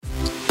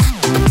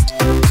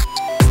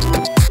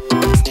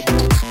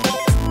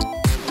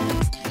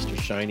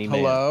shiny man.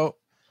 Hello.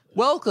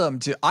 Welcome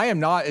to. I am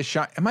not as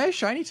shiny. Am I as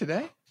shiny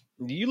today?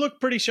 You look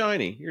pretty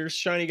shiny. You're a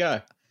shiny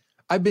guy.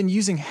 I've been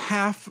using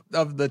half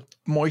of the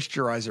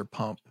moisturizer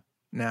pump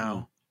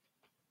now.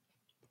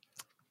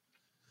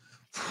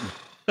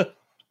 Well,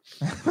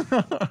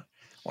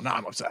 now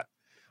I'm upset.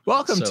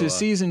 Welcome to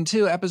season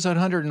 2, episode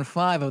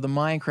 105 of the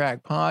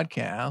Minecraft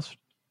podcast,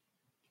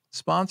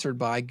 sponsored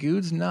by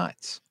Goods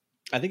Nuts.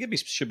 I think it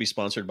should be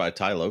sponsored by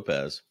Ty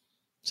Lopez,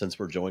 since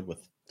we're joined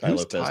with Ty Who's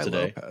Lopez Ty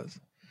today. Lopez?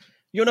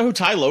 You know who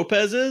Ty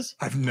Lopez is?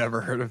 I've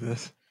never heard of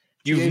this.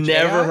 You've THAI?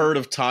 never heard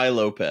of Ty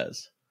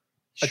Lopez.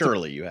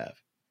 Surely you have.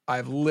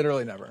 I've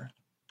literally never.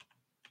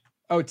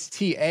 Oh, it's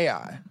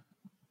TAI.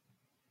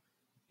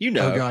 You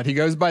know. Oh, God. He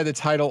goes by the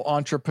title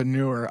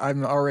entrepreneur.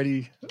 I'm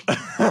already.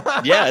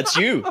 Yeah, it's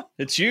you.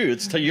 It's you.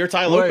 You're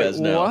Ty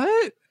Lopez now.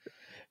 What?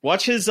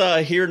 Watch his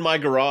Here in My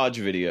Garage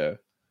video.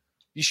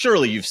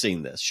 Surely you've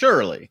seen this.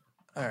 Surely.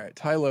 All right.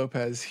 Ty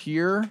Lopez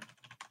here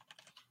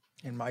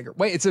in my garage.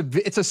 Wait,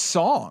 it's a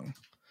song.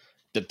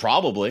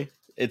 Probably.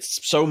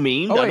 It's so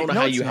memed. I don't know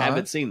how you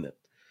haven't seen it.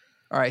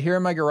 All right. Here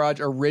in my garage,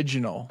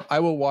 original.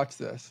 I will watch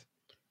this.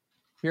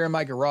 Here in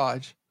my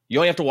garage. You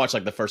only have to watch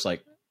like the first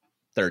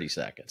 30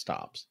 seconds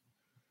tops.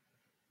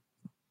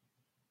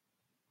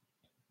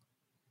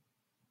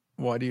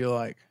 What do you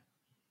like?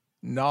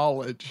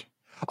 Knowledge.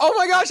 Oh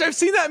my gosh, I've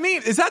seen that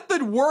meme. Is that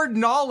the word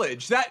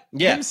knowledge?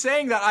 Him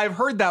saying that, I've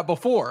heard that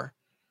before.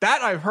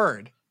 That I've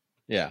heard.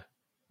 Yeah.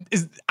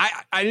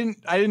 I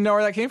didn't know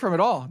where that came from at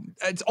all.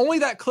 It's only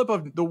that clip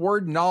of the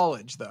word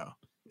knowledge though.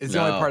 Is the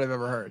only part I've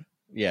ever heard.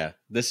 Yeah,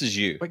 this is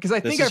you. Because I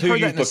think I've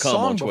heard that in a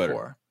song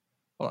before.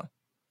 Hold on.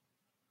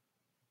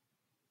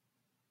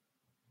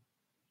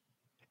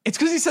 It's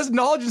because he says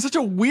knowledge in such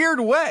a weird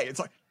way. It's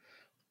like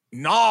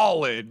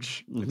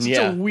knowledge. It's such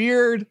a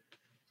weird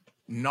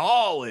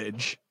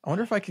knowledge. I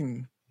wonder if I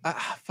can.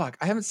 Fuck.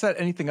 I haven't set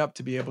anything up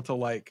to be able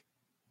to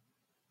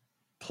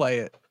play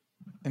it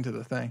into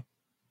the thing.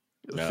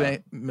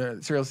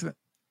 Seriously,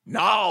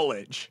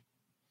 knowledge.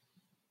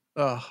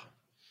 Ugh.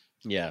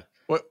 Yeah.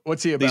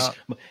 What's he about?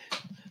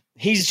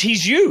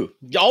 He's you.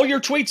 All your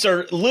tweets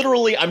are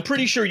literally, I'm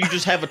pretty sure you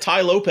just have a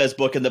Ty Lopez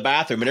book in the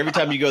bathroom, and every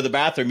time you go to the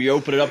bathroom, you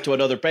open it up to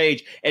another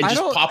page and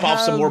just pop off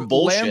some more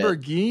bullshit.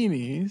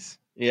 Lamborghinis.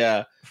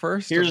 Yeah.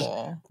 First of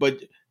all.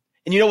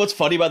 And you know what's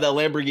funny about that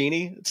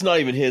Lamborghini? It's not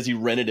even his. He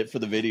rented it for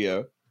the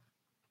video.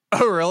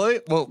 Oh,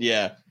 really? Well,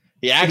 yeah.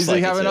 He acts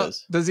like it's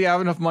his. Does he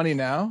have enough money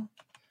now?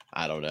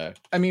 I don't know.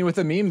 I mean, with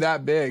a meme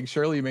that big,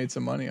 surely you made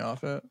some money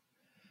off it.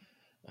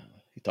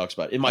 He talks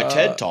about it. In my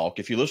TED Talk.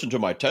 If you listen to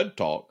my TED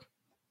Talk.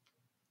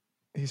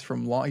 He's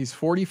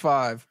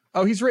 45.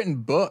 Oh, he's written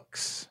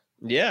books.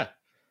 Yeah.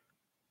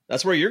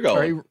 That's where you're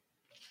going.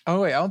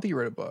 Oh, wait. I don't think he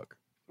wrote a book.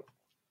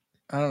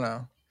 I don't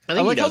know. I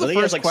think he does. I think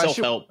he has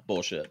self-help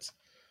bullshits.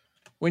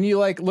 When you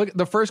look,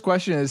 the first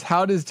question is,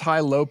 how does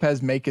Ty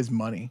Lopez make his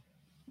money?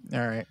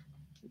 All right.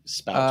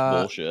 Spouts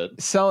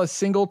bullshit. Sell a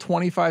single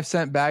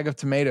 25-cent bag of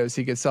tomatoes.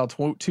 He could sell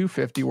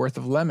 $2.50 worth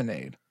of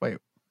lemonade. Wait.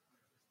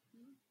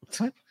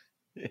 What?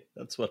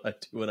 That's what I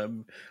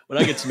do when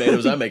I get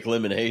tomatoes. I make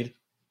lemonade.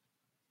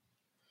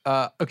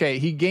 Okay.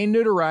 He gained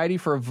notoriety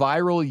for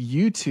viral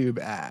YouTube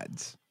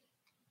ads.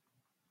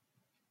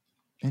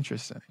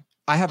 Interesting.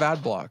 I have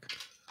ad block.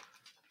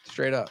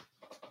 Straight up.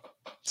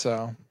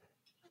 So.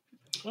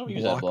 I don't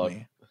use ad block.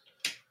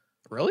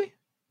 Really?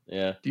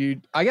 Yeah.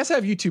 I guess I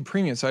have YouTube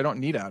Premium, so I don't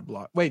need ad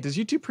block. Wait, does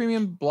YouTube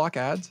Premium block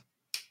ads?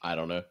 I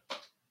don't know.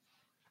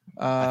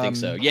 I think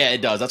so. Yeah,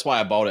 it does. That's why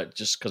I bought it,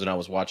 just because when I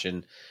was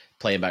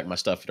playing back my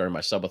stuff during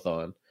my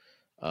subathon.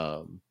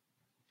 So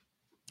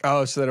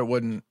that it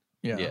wouldn't.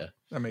 Yeah.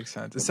 That makes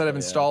sense. Instead of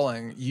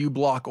installing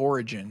uBlock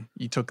Origin,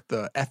 you took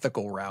the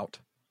ethical route.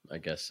 I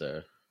guess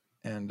so.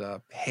 And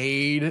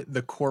paid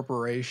the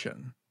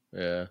corporation.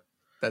 Yeah.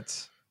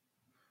 That's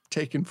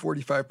taken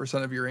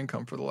 45% of your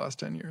income for the last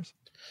 10 years.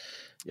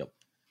 Yep.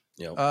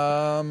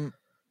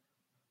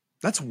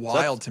 That's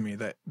wild to me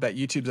that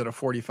YouTube's at a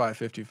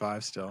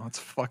 45-55 still. That's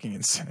fucking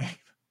insane.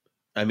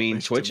 I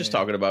mean, Twitch is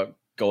talking about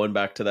going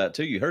back to that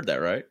too. You heard that,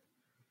 right?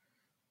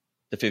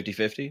 The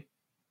 50-50.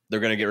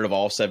 They're going to get rid of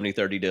all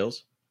 70-30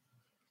 deals.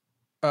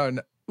 No,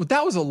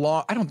 that was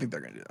I don't think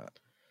they're going to do that.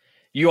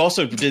 You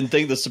also didn't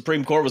think the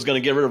Supreme Court was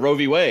going to get rid of Roe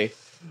v. Wade.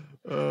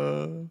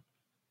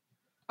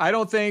 I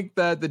don't think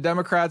that the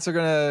Democrats are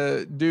going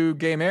to do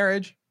gay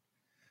marriage.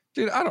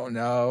 Dude, I don't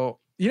know.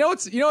 You know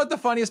what the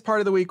funniest part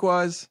of the week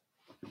was?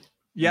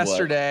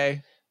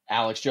 Yesterday. What?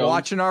 Alex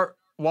Jones.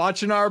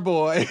 Watching our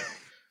boy.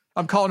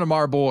 I'm calling him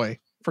our boy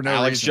for no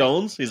Alex reason.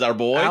 Jones? He's our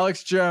boy?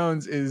 Alex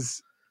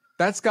Jones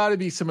that's got to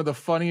be some of the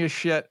funniest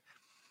shit.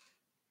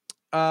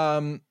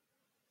 I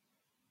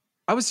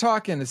was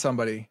talking to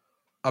somebody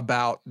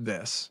about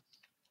this,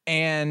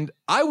 and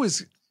I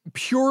was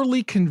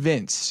purely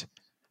convinced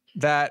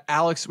that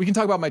Alex, we can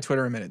talk about my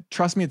Twitter in a minute.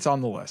 Trust me, it's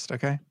on the list.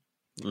 Okay.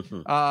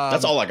 Mm-hmm.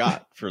 That's all I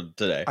got for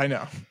today. I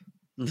know.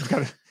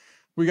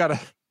 We gotta.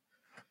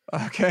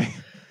 Okay.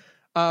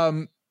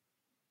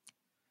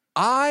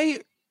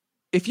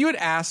 If you had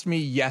asked me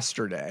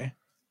yesterday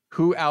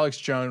who Alex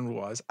Jones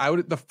was,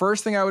 the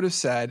first thing I would have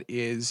said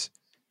is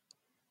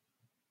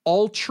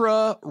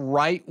ultra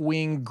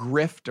right-wing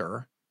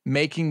grifter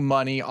making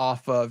money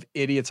off of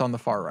idiots on the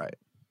far right.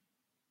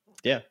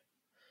 Yeah.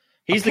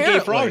 He's the Gay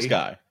Frogs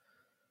guy.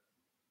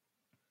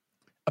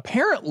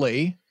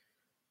 Apparently,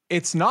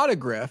 it's not a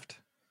grift.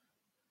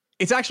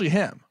 It's actually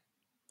him.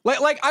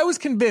 Like I was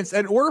convinced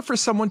in order for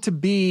someone to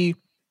be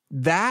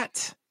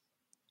that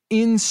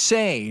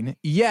insane,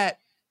 yet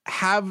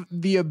have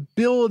the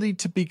ability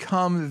to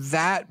become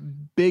that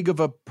big of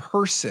a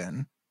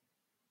person,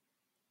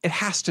 it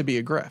has to be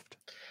a grift.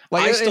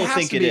 Like I still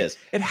think it is.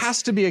 It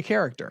has to be a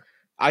character.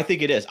 I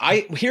think it is.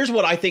 Here's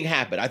what I think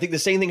happened. I think the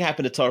same thing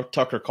happened to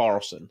Tucker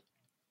Carlson.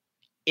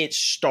 It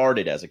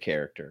started as a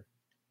character,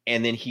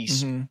 and then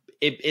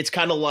it's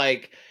kind of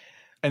like,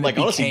 and like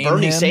honestly,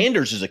 Bernie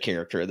Sanders is a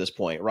character at this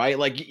point, right?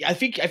 Like I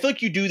feel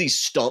like you do these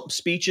stump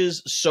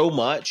speeches so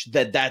much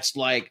that's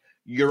like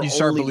you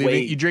start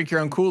believing. You drink your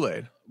own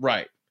Kool-Aid,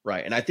 right?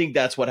 And I think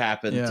that's what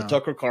happened to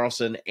Tucker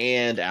Carlson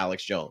and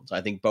Alex Jones.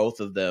 I think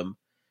both of them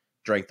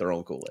drank their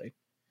own Kool-Aid.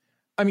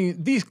 I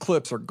mean, these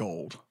clips are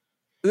gold.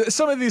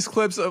 Some of these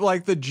clips of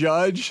like the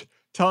judge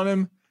telling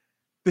him,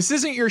 "This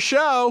isn't your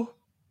show."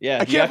 Yeah,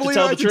 I can't believe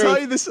I have to tell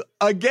you this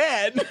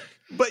again,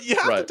 but you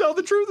have to tell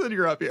the truth when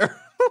you're up here.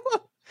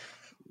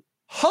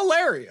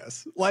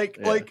 Hilarious. Like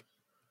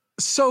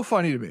so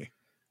funny to me.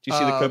 Do you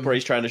see the clip where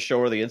he's trying to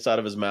show her the inside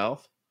of his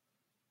mouth?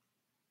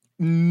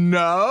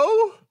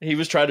 No. He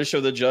was trying to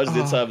show the judge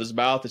the inside of his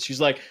mouth, and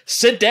she's like,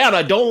 "Sit down.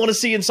 I don't want to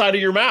see inside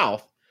of your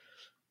mouth."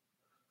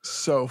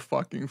 So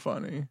fucking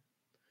funny.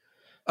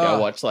 Yeah, I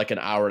watched like an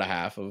hour and a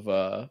half of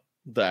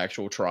the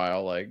actual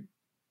trial, like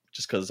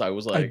just because I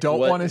was like, I don't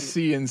want to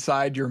see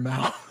inside your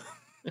mouth.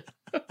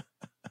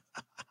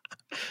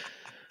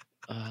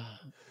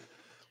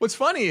 What's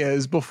funny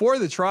is before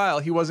the trial,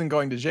 he wasn't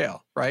going to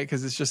jail, right?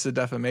 Because it's just a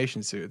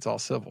defamation suit. It's all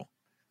civil.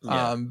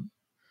 Yeah.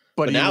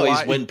 But now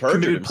he's went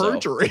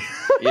perjury.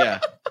 Yeah.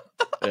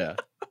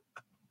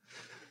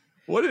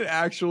 What an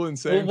actual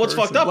insane. Well, what's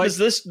fucked up is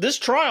this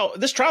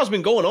trial's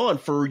been going on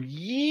for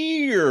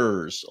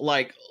years,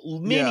 like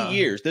many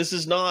years. This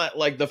is not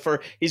like the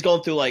first. He's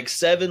gone through like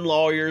 7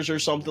 lawyers or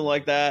something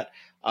like that.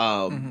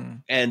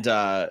 And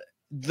at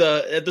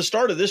the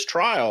start of this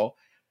trial,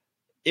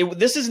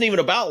 this isn't even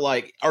about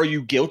like, are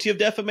you guilty of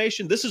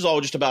defamation? This is all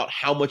just about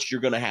how much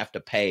you're going to have to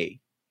pay.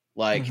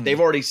 Like they've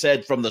already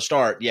said from the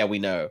start, yeah, we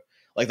know.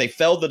 Like they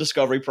failed the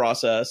discovery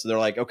process. And they're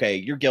like, okay,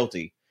 you're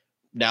guilty.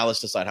 Now let's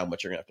decide how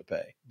much you're going to have to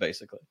pay,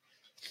 basically.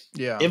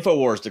 Yeah.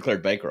 InfoWars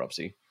declared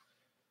bankruptcy.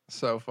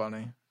 So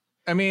funny.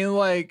 I mean,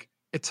 like,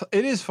 it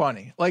is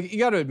funny. Like, you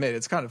got to admit,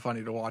 it's kind of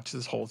funny to watch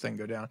this whole thing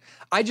go down.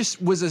 I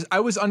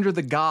was under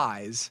the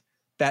guise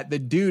that the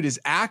dude is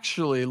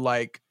actually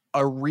like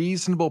a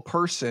reasonable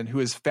person who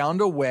has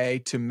found a way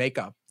to make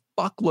a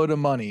fuckload of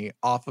money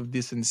off of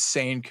this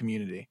insane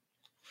community.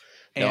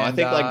 No, I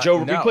think like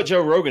we put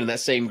Joe Rogan in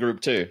that same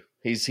group too.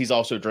 He's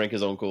also drank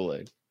his own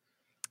Kool-Aid.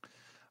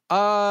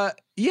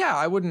 Yeah,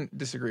 I wouldn't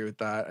disagree with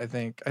that. I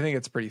think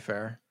it's pretty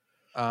fair.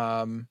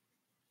 Yeah,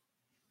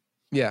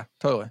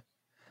 totally.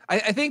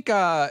 I think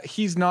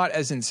he's not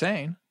as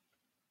insane,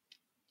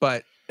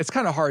 but it's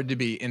kind of hard to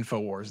be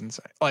InfoWars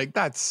insane. Like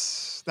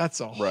that's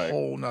a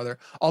whole nother.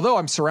 Although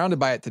I'm surrounded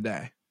by it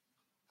today.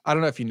 I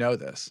don't know if you know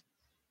this,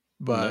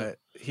 but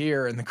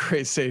here in the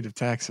great state of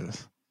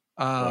Texas,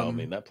 well, I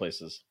mean that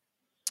place is.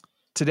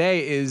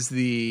 Today is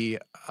the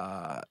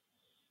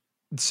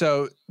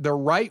so the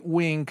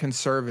right-wing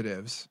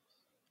conservatives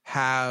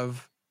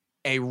have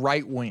a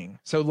right wing.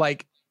 So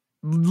like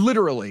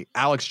literally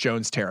Alex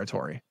Jones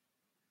territory.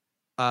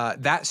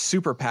 That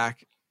super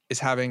PAC is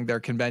having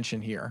their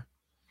convention here.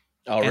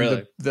 Oh, and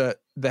really?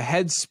 The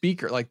head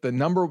speaker, like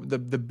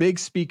the big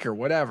speaker,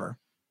 whatever,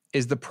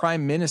 is the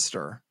prime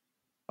minister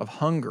of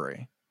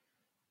Hungary,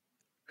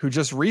 who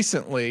just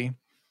recently,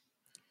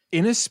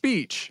 in a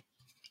speech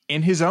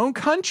in his own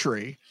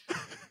country,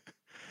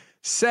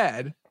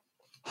 said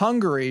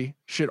Hungary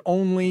should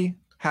only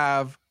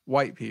have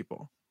white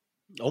people.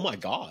 Oh my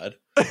God.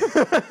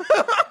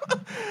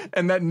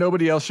 And that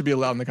nobody else should be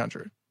allowed in the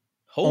country.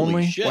 Holy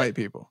only shit. White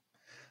people.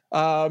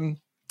 And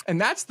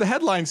that's the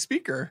headline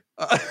speaker.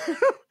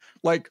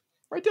 Like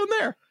right down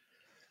there.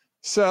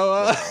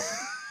 So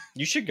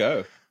you should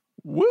go.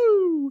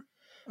 Woo.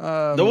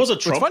 There was a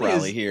Trump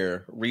rally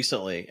here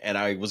recently, and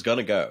I was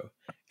gonna go,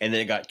 and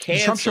then it got canceled.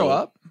 Did Trump show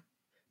up?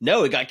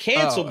 No, it got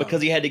canceled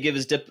because he had to give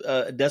his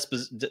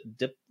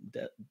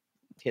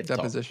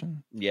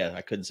deposition. Yeah,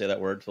 I couldn't say that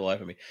word for the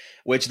life of me.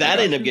 Which that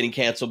ended up getting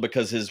canceled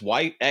because his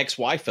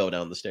ex-wife fell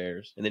down the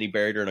stairs, and then he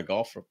buried her in a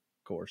golf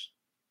course.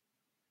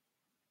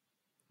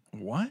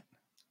 What?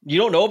 You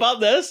don't know about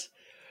this?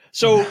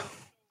 So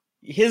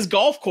his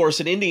golf course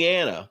in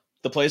Indiana,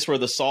 the place where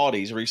the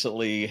Saudis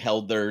recently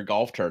held their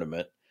golf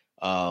tournament,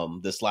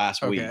 this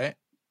last week,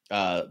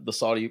 the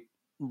Saudi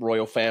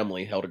royal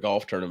family held a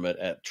golf tournament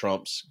at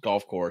Trump's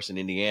golf course in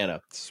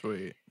Indiana.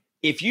 Sweet.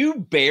 If you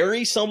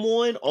bury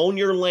someone on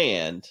your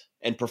land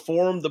and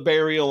perform the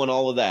burial and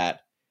all of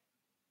that,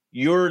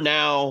 you're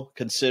now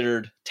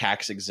considered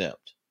tax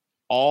exempt.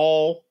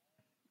 all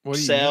What do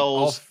you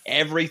sales,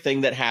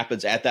 everything that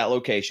happens at that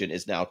location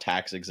is now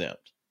tax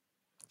exempt.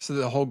 So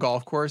the whole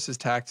golf course is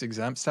tax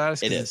exempt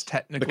status? It is. It's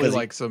technically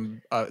like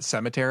some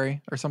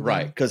cemetery or something?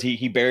 Right, because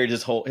he buried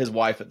his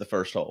wife at the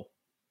first hole.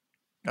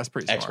 That's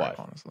pretty smart, Ex-wife.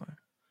 honestly.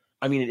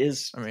 I mean, it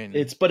is. I mean,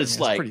 it's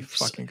like pretty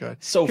fucking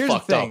good. So Here's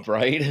fucked up,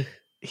 right?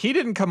 He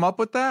didn't come up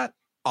with that,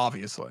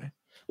 obviously.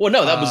 Well,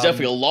 no, that was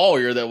definitely a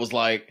lawyer that was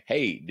like,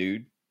 "Hey,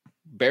 dude,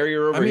 bury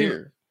her over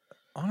here."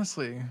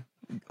 Honestly,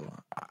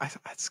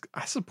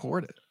 I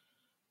support it.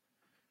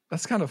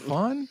 That's kind of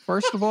fun.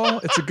 First of all,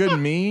 it's a good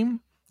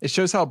meme. It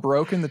shows how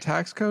broken the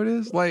tax code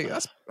is. Like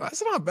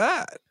that's not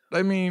bad.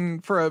 I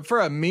mean, for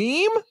a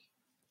meme,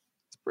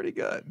 it's pretty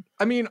good.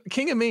 I mean,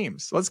 king of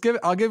memes.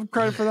 I'll give him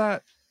credit for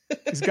that.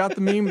 He's got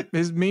the meme.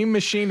 His meme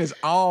machine is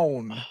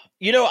on.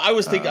 You know, I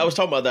was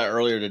talking about that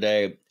earlier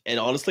today, and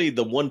honestly,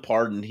 the one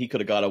pardon he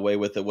could have got away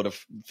with it would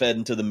have fed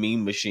into the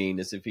meme machine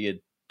as if he had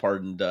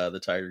pardoned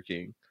the Tiger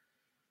King.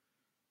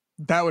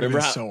 That would have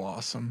been so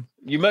awesome.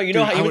 You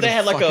know how they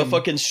had like a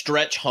fucking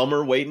stretch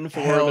Hummer waiting for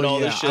him and all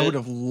this shit? I would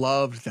have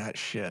loved that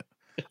shit.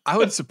 I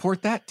would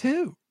support that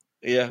too.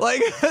 Yeah.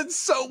 Like, it's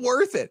so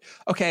worth it.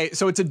 Okay,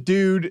 so it's a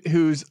dude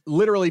who's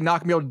literally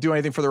not going to be able to do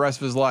anything for the rest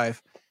of his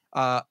life.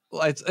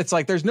 It's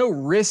like there's no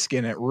risk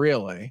in it,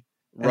 really.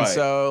 And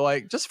so,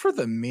 like, just for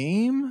the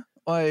meme,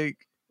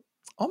 like,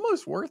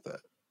 almost worth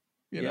it.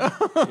 You know?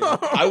 Yeah.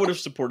 I would have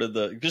supported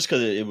just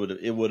because it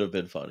would have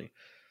been funny.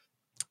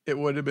 It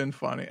would have been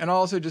funny. And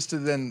also just to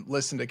then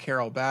listen to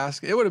Carol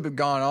Baskin. It would have been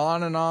gone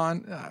on and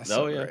on.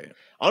 Great.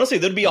 Honestly,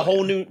 there'd be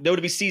there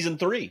would be season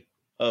 3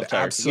 of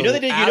Tiger King. They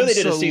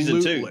did a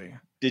season 2.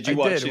 Did you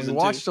watch season 2? We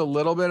watched a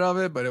little bit of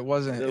it, but it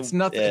wasn't. It's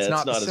nothing. It's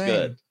not the same. As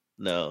good.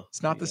 No,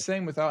 it's not the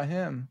same without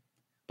him.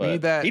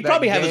 But he'd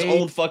probably have his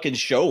own fucking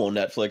show on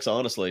Netflix.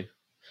 Honestly,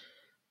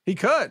 he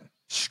could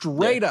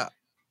straight up,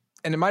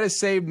 and it might have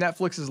saved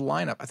Netflix's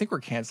lineup. I think we're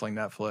canceling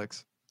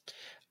Netflix.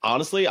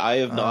 Honestly, I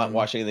have not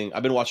watched anything.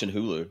 I've been watching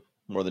Hulu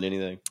more than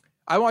anything.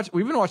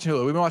 We've been watching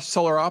Hulu. We've been watching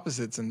Solar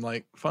Opposites and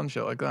like fun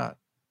shit like that.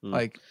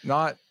 Like we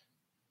watched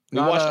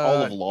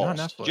all of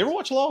Lost. Did you ever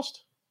watch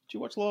Lost? Did you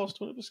watch Lost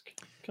when it was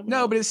coming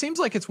out? But it seems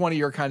like it's one of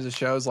your kinds of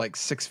shows, like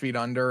 6 Feet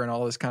Under and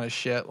all this kind of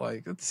shit.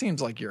 Like it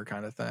seems like your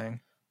kind of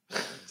thing.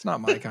 It's not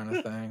my kind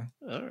of thing.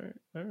 All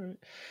right.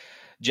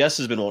 Jess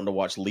has been wanting to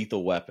watch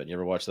Lethal Weapon. You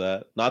ever watch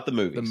that? Not the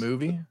movie. The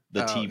movie?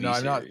 The TV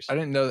series. I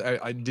didn't know.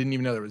 I didn't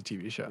even know there was a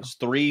TV show. It's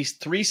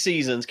three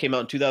seasons. Came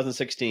out in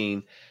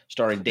 2016,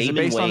 starring Damon Wayans. Is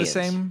it based on the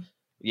same?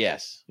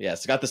 Yes.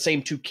 It's got the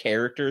same 2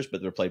 characters,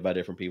 but they're played by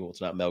different people.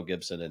 It's not Mel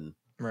Gibson and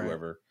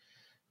whoever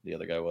the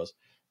other guy was.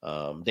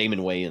 Damon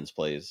Wayans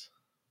plays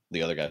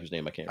the other guy whose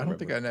name I can't remember. I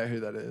don't think I know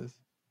who that is.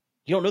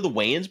 You don't know the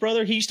Wayans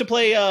brother? He used to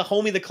play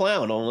Homie the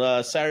Clown on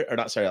not Saturday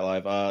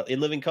Night Live, In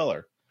Living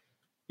Color.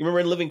 You remember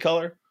In Living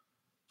Color?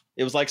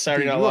 It was like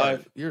Saturday Night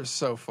Live. You're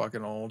so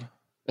fucking old.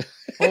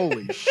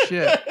 Holy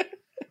shit.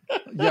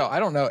 Yo, I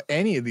don't know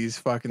any of these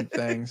fucking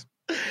things.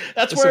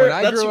 When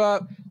I grew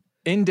up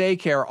in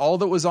daycare, all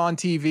that was on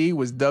TV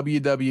was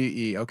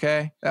WWE,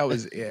 okay? That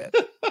was it.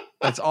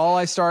 That's all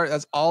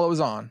it was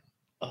on.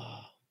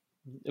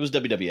 It was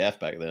WWF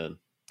back then.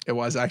 It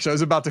was actually. I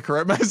was about to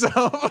correct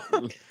myself.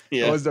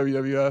 Yeah. It was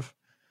WWF.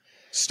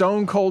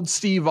 Stone Cold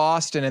Steve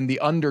Austin and The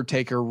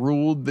Undertaker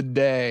ruled the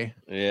day.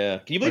 Yeah.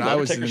 Can you believe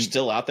Undertaker's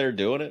still out there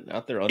doing it?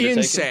 Out there undertaking?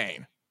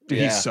 Insane. Dude,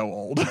 he's so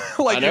old.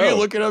 Like, if you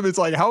look at him, it's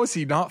like, how is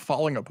he not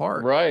falling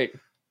apart? Right.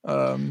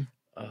 No,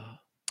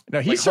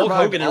 he's Hulk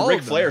Hogan and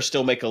Ric Flair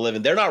still make a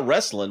living. They're not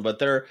wrestling, but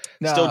they're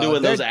still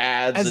doing those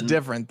ads. That's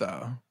different,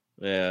 though.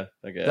 Yeah,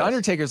 I guess. The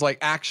Undertaker's like,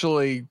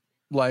 actually,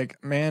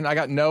 like, man, I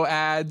got no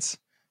ads.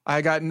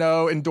 I got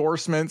no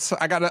endorsements.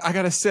 I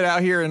gotta sit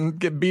out here and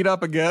get beat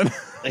up again.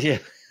 Yeah.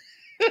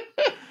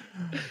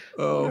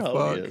 Oh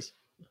fuck! He is.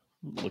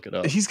 Look it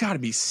up. He's got to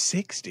be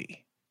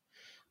 60.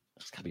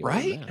 Gotta be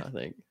right? That, I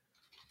think.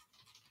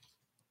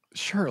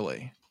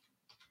 Surely.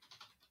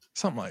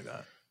 Something like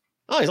that.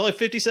 Oh, he's only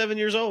 57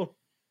 years old.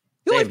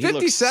 He's only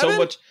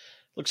 57?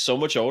 Looks so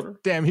much older.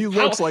 Damn, he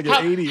looks like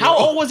an 80. How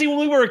old was he when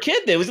we were a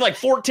kid then? Was he like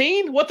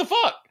 14? What the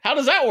fuck? How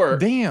does that work?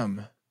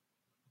 Damn.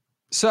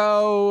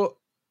 So,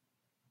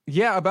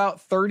 yeah,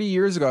 about 30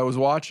 years ago, I was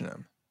watching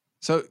him.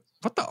 So,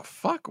 what the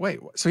fuck? Wait,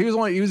 so he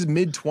was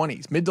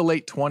mid-20s, mid to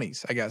late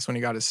 20s, I guess, when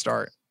he got his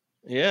start.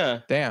 Yeah.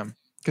 Damn.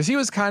 Because he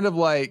was kind of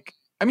like,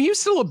 I mean, he was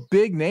still a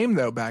big name,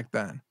 though, back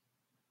then.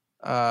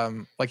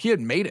 Like, he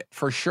had made it,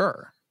 for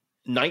sure.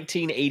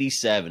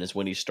 1987 is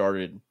when he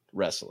started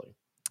wrestling.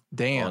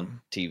 Damn.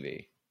 On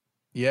TV.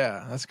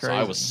 Yeah, that's crazy. So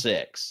I was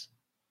 6.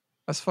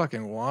 That's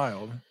fucking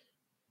wild.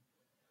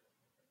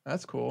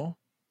 That's cool.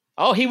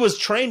 Oh, he was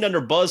trained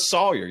under Buzz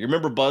Sawyer. You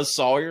remember Buzz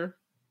Sawyer?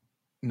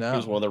 No. He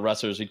was one of the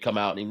wrestlers. He'd come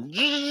out and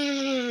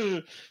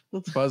he'd...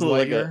 Buzz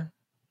Lightyear?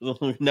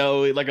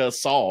 No, like a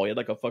saw. He had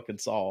like a fucking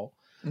saw.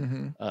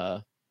 Mm-hmm.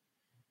 All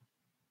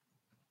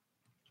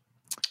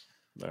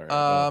right,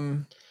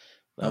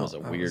 that was a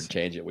weird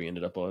tangent we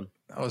ended up on.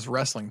 That was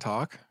wrestling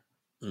talk.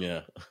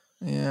 Yeah.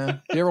 Yeah.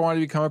 Do you ever want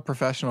to become a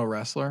professional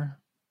wrestler?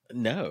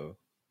 No.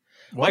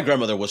 My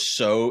grandmother was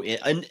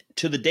and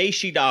to the day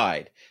she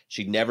died,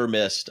 she never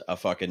missed a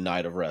fucking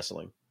night of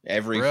wrestling.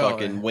 Every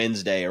fucking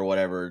Wednesday or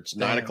whatever, it's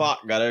 9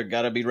 o'clock.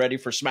 Gotta be ready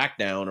for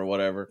SmackDown or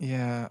whatever.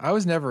 Yeah, I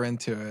was never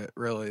into it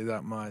really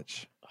that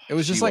much. It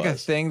was just like a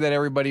thing that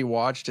everybody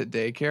watched at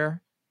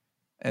daycare,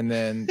 and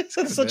then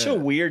it's such a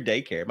weird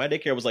daycare. My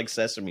daycare was like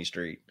Sesame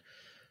Street.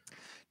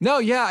 No,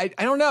 yeah,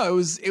 I don't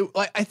know.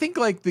 I think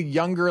like the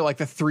younger, like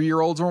the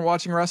 3-year-olds weren't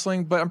watching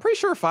wrestling, but I'm pretty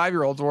sure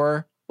 5-year-olds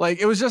were.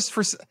 Like it was just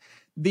for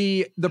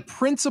the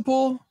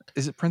principal.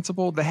 Is it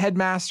principal? The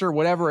headmaster,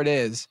 whatever it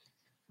is.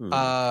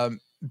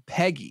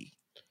 Peggy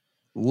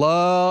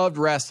loved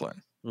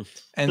wrestling,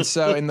 and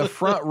so in the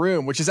front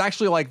room, which is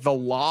actually like the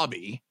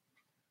lobby,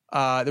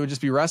 there would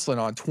just be wrestling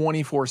on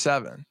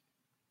 24/7,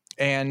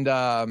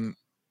 and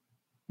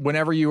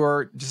whenever you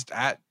were just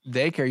at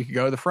daycare, you could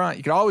go to the front.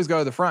 You could always go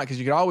to the front because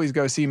you could always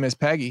go see Miss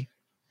Peggy,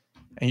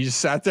 and you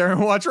just sat there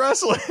and watch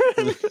wrestling.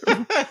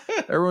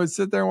 Everyone would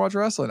sit there and watch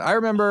wrestling. I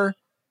remember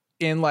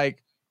in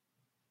like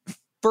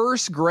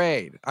first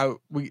grade,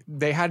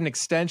 they had an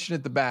extension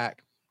at the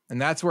back,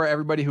 and that's where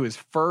everybody who was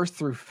 1st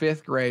through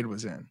 5th grade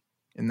was in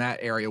that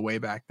area way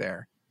back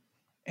there.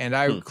 And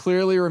I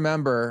clearly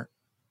remember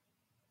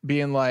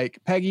being like,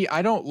 Peggy,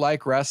 I don't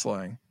like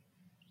wrestling.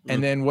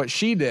 And then what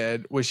she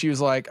did was she was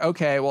like,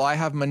 okay, well, I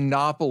have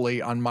Monopoly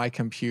on my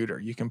computer.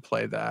 You can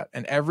play that.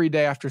 And every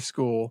day after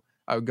school,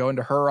 I would go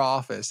into her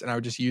office and I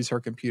would just use her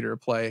computer to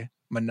play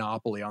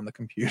Monopoly on the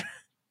computer.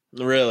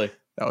 Really?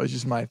 That was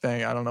just my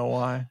thing. I don't know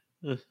why.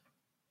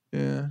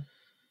 Yeah.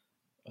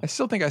 I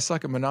still think I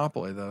suck at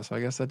Monopoly though, so I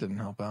guess that didn't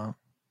help out.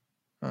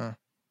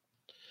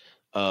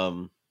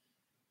 Monopoly's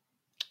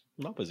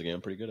a game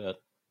I'm pretty good at.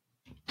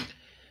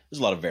 There's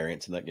a lot of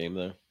variance in that game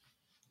though.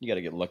 You got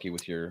to get lucky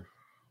with your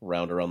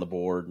round around the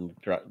board and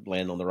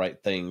land on the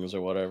right things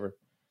or whatever.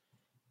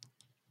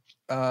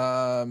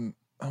 Oh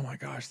my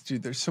gosh,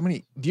 dude, there's so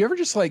many. Do you ever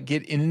just like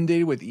get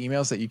inundated with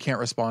emails that you can't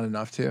respond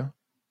enough to?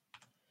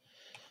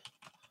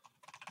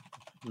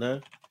 No,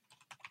 I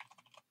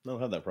don't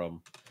have that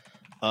problem.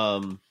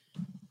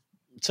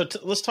 So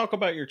let's talk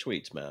about your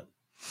tweets, Matt.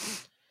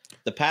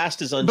 The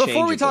past is unchangeable.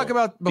 Before we talk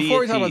about the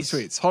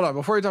tweets, hold on.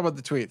 Before we talk about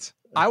the tweets,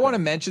 okay. I want to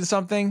mention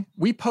something.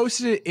 We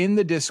posted it in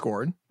the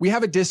Discord. We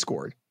have a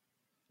Discord,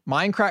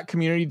 Minecraft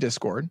community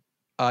Discord,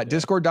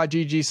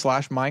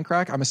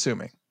 discord.gg/Minecraft. I'm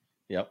assuming.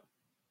 Yep.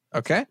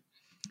 Okay.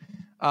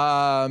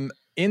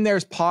 In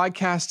there's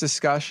podcast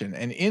discussion,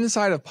 and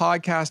inside of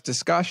podcast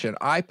discussion,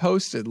 I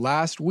posted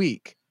last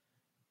week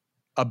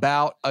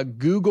about a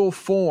Google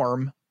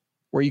form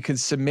where you can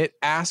submit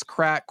Ask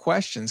Crack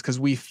questions because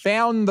we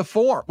found the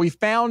form. We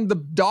found the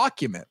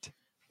document.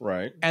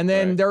 Right. And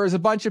then there was a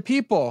bunch of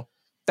people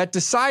that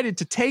decided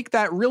to take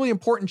that really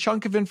important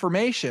chunk of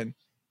information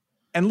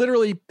and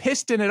literally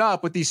piston it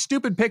up with these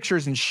stupid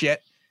pictures and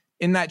shit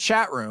in that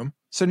chat room.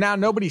 So now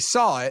nobody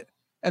saw it.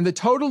 And the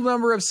total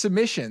number of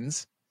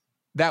submissions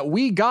that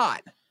we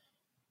got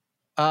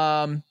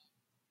was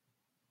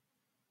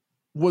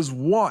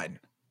 1.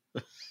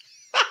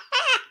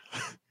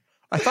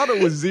 I thought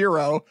it was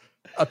 0.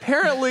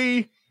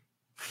 Apparently,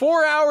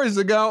 4 hours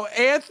ago,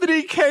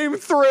 Anthony came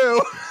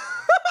through.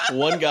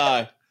 One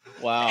guy.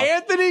 Wow.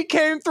 Anthony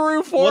came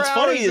through 4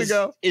 hours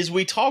ago. Is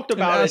we talked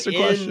about it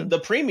in the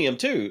premium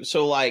too.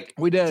 So like,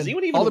 we did. Does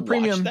anyone even watch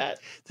that?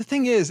 The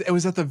thing is, it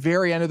was at the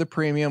very end of the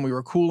premium. We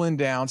were cooling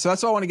down. So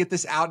that's why I want to get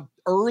this out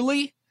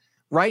early.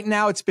 Right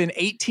now, it's been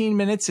 18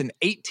 minutes and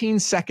 18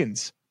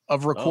 seconds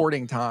of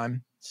recording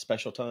time.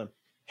 Special time.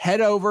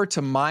 Head over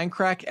to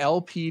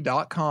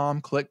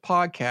minecracklp.com, click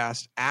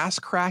podcast.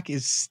 Ask Crack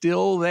is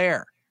still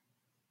there.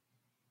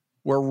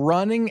 We're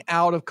running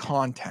out of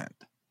content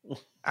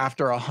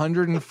after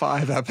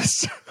 105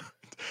 episodes.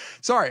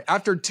 Sorry,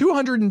 after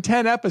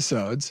 210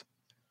 episodes,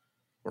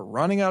 we're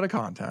running out of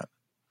content.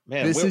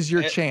 Man, this is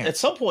your chance. At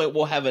some point,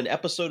 we'll have an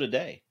episode a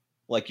day.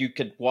 Like you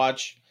could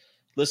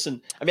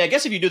listen. I mean, I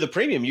guess if you do the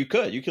premium, you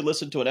could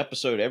listen to an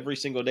episode every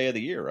single day of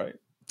the year, right?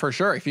 For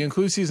sure. If you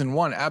include season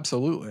 1,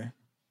 absolutely.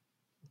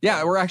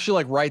 Yeah, we're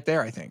actually like right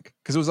there, I think,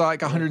 because it was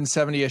like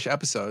 170-ish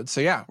episodes. So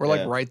yeah, we're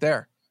like right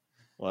there.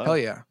 Wow. Hell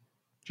yeah.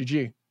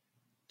 GG.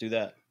 Do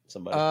that,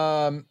 somebody.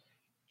 I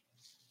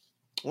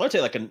want to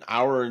take like an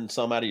hour and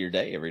some out of your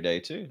day every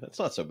day too. That's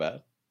not so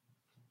bad.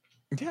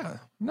 Yeah,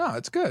 no,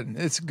 it's good.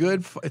 It's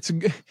good. It's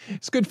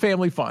good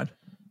family fun.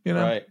 You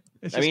know, right?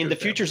 I mean, the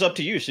future's up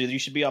to you, so you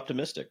should be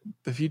optimistic.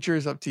 The future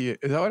is up to you.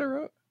 Is that what I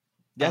wrote?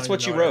 That's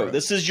what you wrote.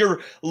 This is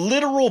your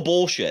literal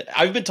bullshit.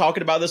 I've been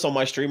talking about this on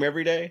my stream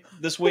every day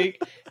this week,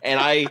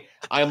 and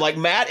I'm like,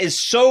 Matt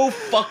is so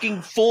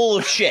fucking full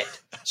of shit.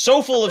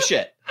 So full of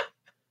shit.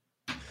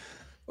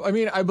 I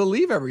mean, I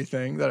believe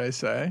everything that I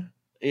say.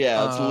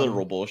 Yeah, it's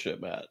literal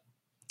bullshit, Matt.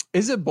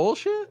 Is it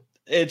bullshit?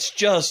 It's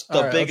just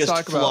the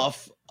biggest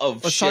fluff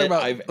of shit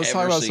I've ever seen. Let's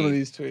talk about some of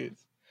these tweets.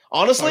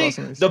 Honestly,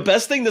 the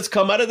best thing that's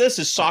come out of this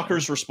is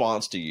Soccer's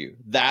response to you.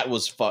 That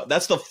was fun.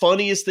 That's the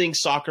funniest thing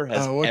Soccer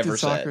has ever said. What did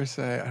Soccer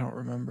say? I don't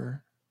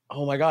remember.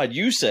 Oh my God.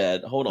 You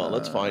said, hold on,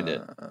 let's find it.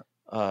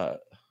 Fucking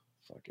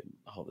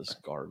Oh, this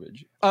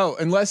garbage. Oh,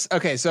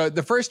 okay. So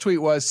the first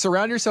tweet was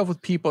surround yourself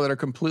with people that are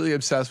completely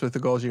obsessed with the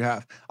goals you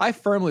have. I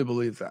firmly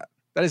believe that.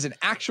 That is an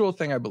actual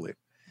thing I believe.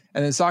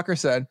 And then Soccer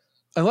said,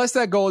 unless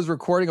that goal is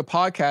recording a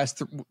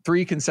podcast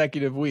 3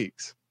 consecutive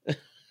weeks,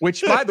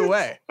 which by the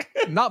way,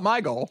 not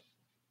my goal.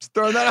 Just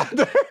throwing that out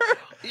there.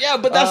 Yeah,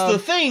 but that's the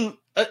thing.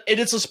 And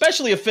it's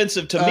especially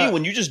offensive to me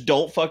when you just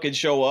don't fucking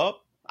show up.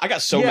 I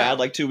got so mad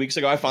like 2 weeks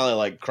ago. I finally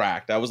like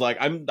cracked. I was like,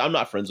 I'm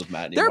not friends with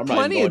Matt anymore. There are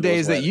plenty of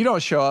days that you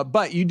don't show up,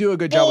 but you do a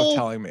good job of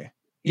telling me.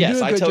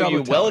 Yes, I tell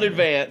you well in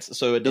advance,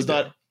 so it does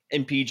not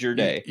impede your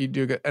day. You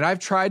do good. And I've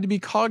tried to be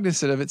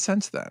cognizant of it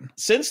since then.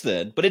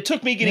 But it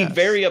took me getting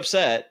very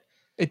upset.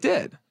 It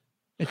did.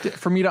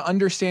 For me to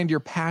understand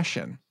your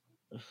passion.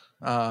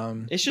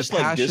 It's just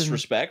like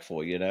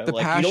disrespectful, you know?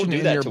 Like you don't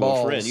do that to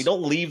a friend. You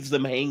don't leave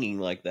them hanging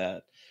like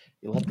that.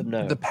 You let them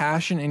know. The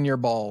passion in your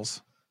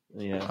balls.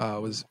 Yeah,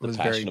 was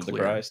very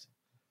clear.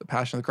 The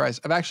Passion of the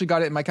Christ. I've actually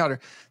got it in my calendar.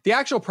 The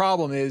actual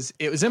problem is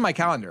it was in my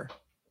calendar,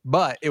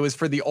 but it was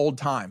for the old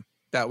time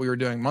that we were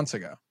doing months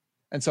ago.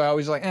 And so I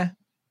was like,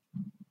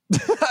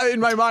 in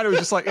my mind, it was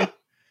just like,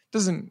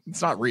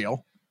 it's not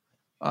real.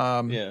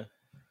 But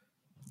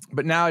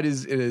now it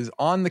is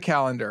on the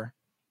calendar.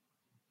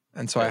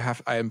 And so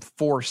I am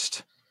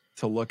forced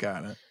to look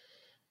at it.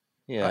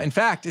 Yeah. In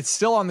fact, it's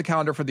still on the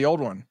calendar for the old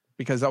one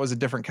because that was a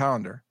different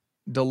calendar.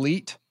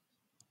 Delete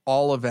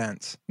all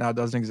events. Now it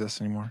doesn't exist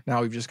anymore.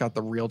 Now we've just got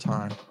the real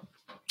time.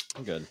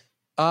 Good.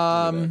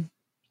 What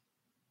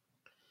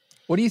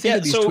do you think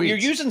of these tweets? So you're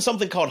using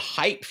something called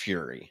Hype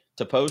Fury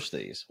to post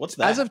these. What's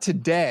that? As of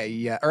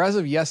today, or as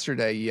of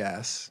yesterday,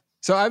 yes.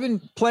 So I've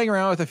been playing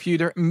around with a few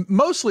different,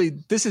 mostly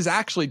this is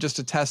actually just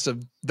a test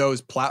of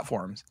those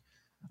platforms.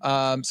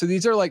 So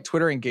these are like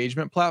Twitter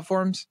engagement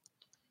platforms.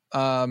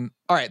 All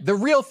right. The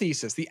real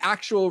thesis, the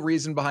actual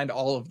reason behind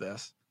all of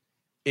this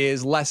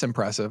is less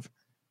impressive,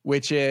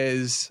 which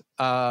is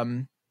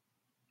the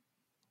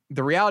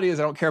reality is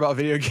I don't care about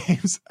video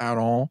games at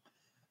all.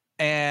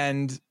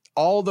 And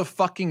all the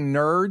fucking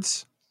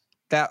nerds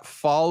that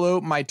follow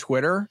my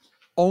Twitter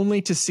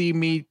only to see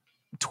me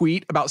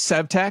tweet about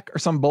SevTech or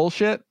some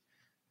bullshit.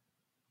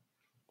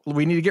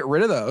 We need to get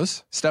rid of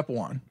those. Step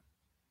 1.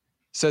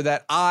 So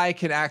that I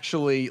can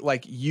actually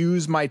like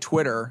use my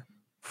Twitter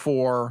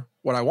for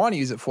what I want to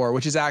use it for,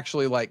 which is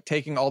actually like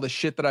taking all the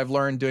shit that I've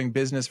learned doing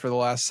business for the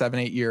last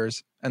 7-8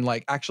 years and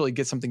like actually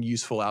get something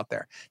useful out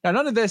there. Now,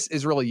 none of this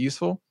is really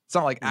useful. It's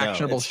not like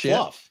actionable shit.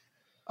 Fluff.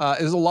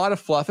 There's a lot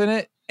of fluff in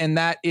it. And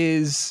that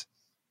is,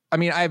 I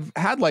mean, I've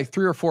had like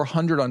 300 or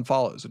 400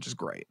 unfollows, which is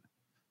great.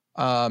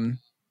 And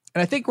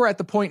I think we're at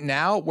the point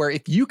now where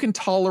if you can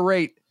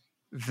tolerate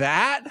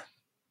that,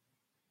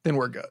 then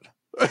we're good.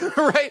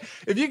 Right?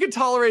 If you can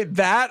tolerate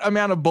that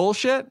amount of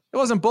bullshit, it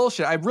wasn't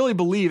bullshit. I really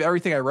believe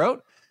everything I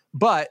wrote,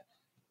 but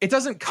it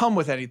doesn't come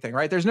with anything,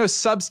 right? There's no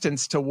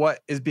substance to what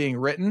is being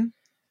written.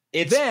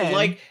 It's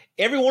like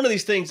every one of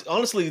these things.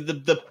 Honestly,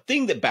 the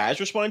thing that Baz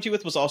responded to you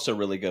with was also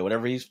really good.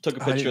 Whenever he took a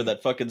picture of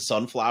that fucking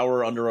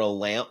sunflower under a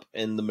lamp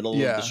in the middle of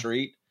the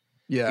street.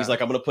 Yeah. He's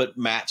like, I'm going to put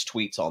Matt's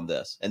tweets on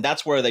this. And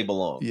that's where they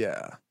belong.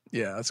 Yeah.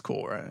 Yeah. That's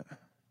cool, right?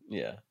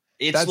 Yeah.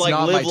 It's like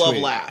live, love,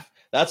 laugh.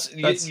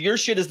 That's your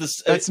shit is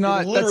this. That's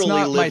not literally that's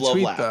not live, my love,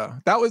 tweet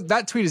laugh. though.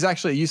 That tweet is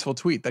actually a useful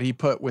tweet that he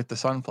put with the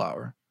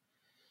sunflower.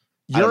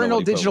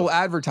 Urinal digital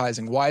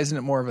advertising. Why isn't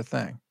it more of a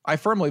thing? I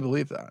firmly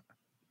believe that.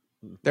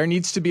 There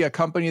needs to be a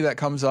company that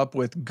comes up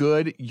with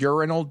good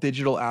urinal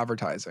digital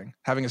advertising.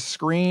 Having a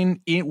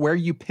screen where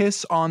you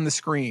piss on the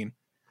screen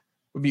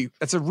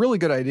that's a really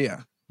good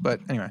idea.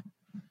 But anyway,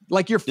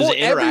 like your does it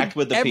interact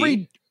with the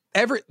pee?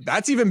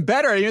 That's even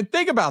better. I didn't even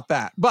think about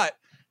that. But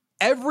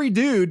every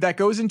dude that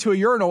goes into a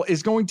urinal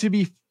is going to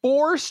be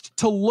forced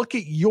to look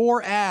at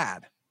your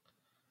ad.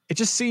 It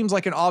just seems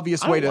like an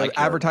obvious way to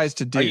advertise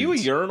to dudes. Are you a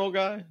urinal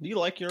guy? Do you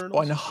like urinals?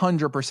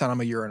 100%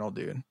 I'm a urinal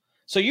dude.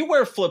 So you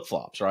wear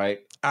flip-flops,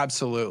 right?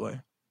 Absolutely.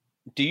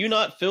 Do you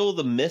not feel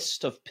the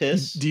mist of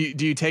piss? Do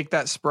you take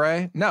that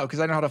spray? No, because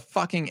I know how to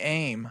fucking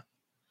aim.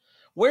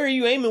 Where are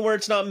you aiming where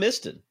it's not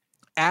misted?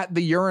 At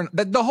the urine.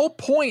 The whole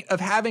point of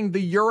having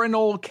the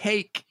urinal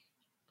cake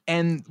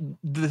and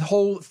the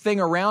whole thing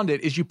around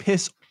it is you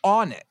piss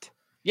on it.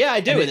 Yeah, I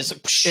do. And it's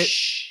like,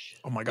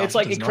 oh my God. It's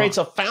like it creates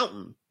a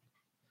fountain.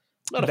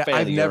 I'm not a fan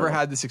I've of never urinal.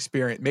 had this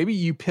experience. Maybe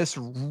you piss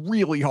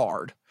really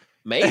hard.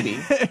 Maybe.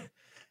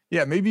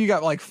 Yeah, maybe you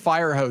got like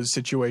fire hose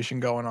situation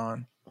going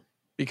on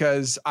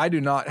because I do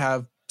not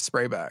have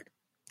spray bag.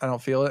 I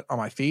don't feel it on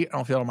my feet. I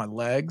don't feel it on my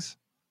legs.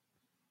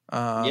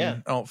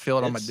 I don't feel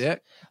it on my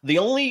dick. The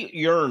only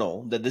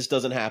urinal that this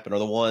doesn't happen are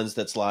the ones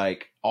that's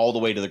like all the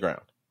way to the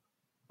ground.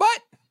 What?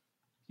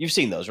 You've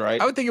seen those,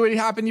 right? I would think it would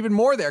happen even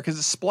more there because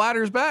it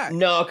splatters back.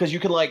 No, because you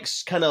can like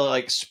kind of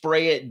like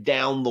spray it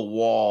down the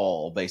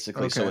wall,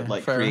 basically, so it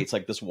like creates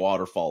like this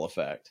waterfall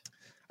effect.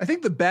 I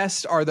think the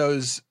best are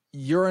those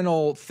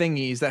urinal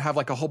thingies that have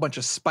like a whole bunch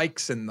of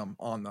spikes in them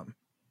on them,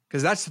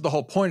 because that's the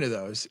whole point of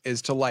those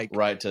is to like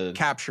to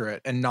capture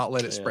it and not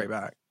let it spray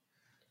back.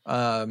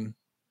 I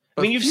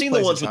mean, you've seen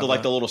the ones with the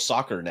little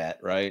soccer net,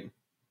 right?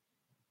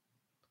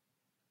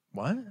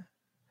 What?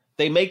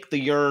 they make the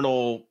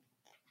urinal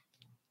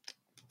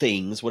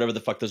things, whatever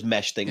the fuck those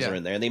mesh things are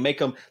in there, and they make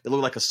them. They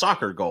look like a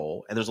soccer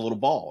goal, and there's a little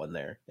ball in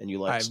there, and you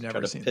like try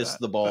to piss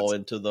the ball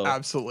into the.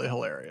 Absolutely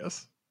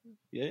hilarious.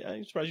 Yeah,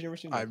 I'm surprised you've never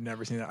seen that. I've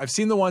never seen that. I've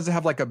seen the ones that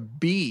have like a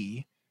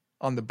bee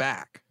on the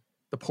back,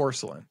 the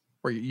porcelain,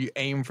 where you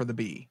aim for the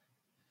bee.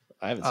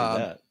 I haven't seen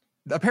that.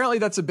 Apparently,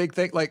 that's a big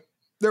thing. Like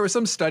there was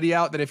some study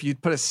out that if you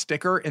put a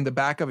sticker in the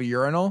back of a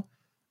urinal,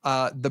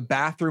 the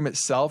bathroom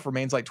itself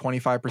remains like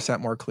 25%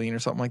 more clean or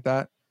something like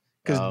that.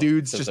 Because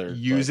dudes just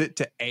use it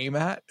to aim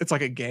at. It's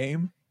like a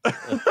game. How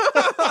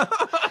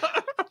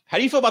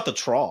do you feel about the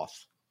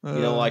trough? You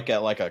know, like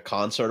at like a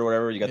concert or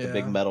whatever, you got the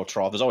big metal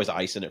trough. There's always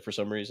ice in it for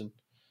some reason.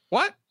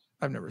 What?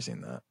 I've never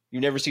seen that.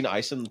 You've never seen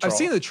ice in the trough? I've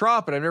seen the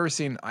trough, but I've never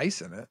seen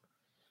ice in it.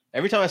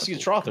 Every time I see the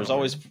trough, it's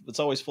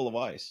always full of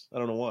ice. I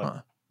don't know why.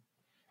 Huh.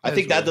 I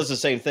think that does the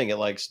same thing. It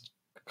like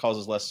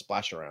causes less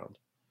splash around.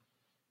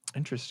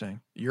 Interesting.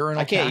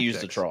 Urinal. I can't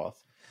use the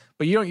trough.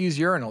 But you don't use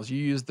urinals. You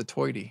use the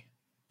toity.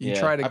 You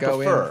try to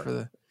go in for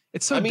the.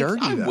 It's so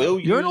dirty.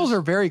 Urinals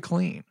are very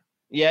clean.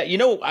 Yeah, you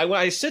know,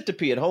 I sit to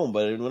pee at home,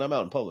 but when I'm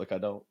out in public, I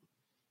don't.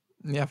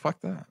 Yeah,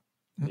 fuck that.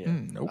 Yeah,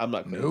 nope. I'm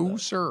not. No,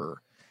 sir.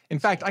 In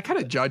fact, I kind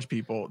of judge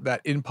people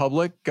that in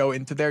public go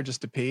into there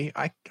just to pee.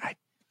 I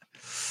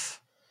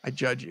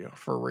judge you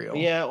for real.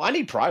 Yeah, well, I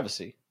need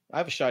privacy. I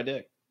have a shy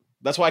dick.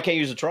 That's why I can't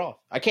use a trough.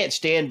 I can't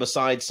stand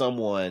beside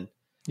someone.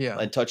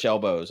 And touch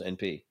elbows and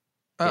pee.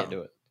 Can't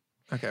do it.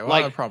 Okay, well,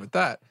 I have a problem with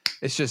that.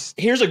 It's just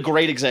here's a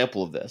great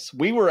example of this.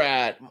 We were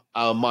at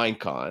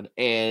Minecon,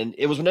 and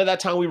it was when at that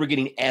time we were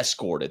getting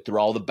escorted through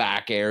all the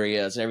back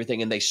areas and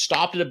everything, and they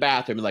stopped at a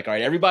bathroom and like, all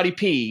right, everybody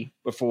pee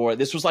before.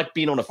 This was like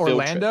being on a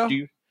field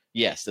trip.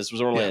 Yes, this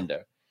was Orlando.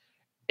 Yeah.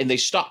 And they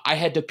stopped. I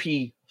had to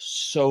pee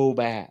so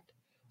bad.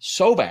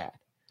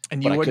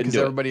 And you wouldn't because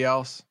everybody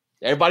else?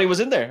 Everybody was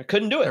in there. I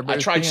couldn't do it. I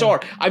tried so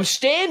hard. I'm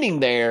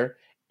standing there,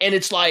 and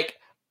it's like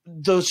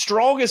the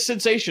strongest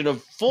sensation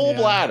of full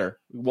bladder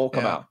won't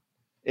come out.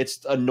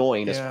 It's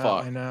annoying as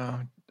fuck. I know.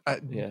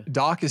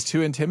 Doc is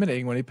too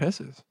intimidating when he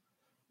pisses.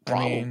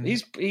 Probably. I mean,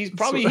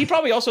 he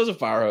probably also has a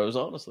fire hose.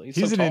 Honestly,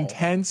 he's an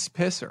intense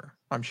pisser.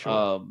 I'm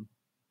sure.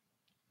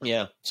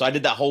 Yeah. So I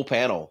did that whole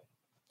panel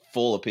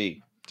full of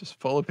pee. Just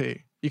full of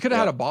pee. You could have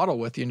had a bottle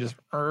with you and just,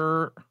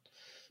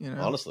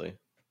 honestly,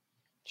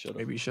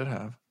 maybe you should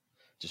have.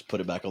 Just put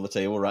it back on the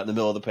table right in the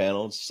middle of the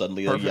panel. And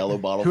suddenly a yellow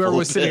bottle. Whoever full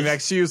was of sitting piss.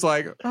 next to you was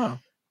like, oh.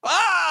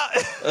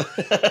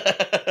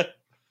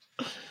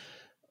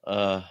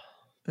 That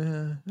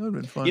would have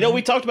been fun. You know,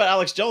 we talked about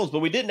Alex Jones, but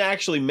we didn't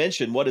actually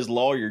mention what his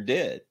lawyer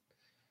did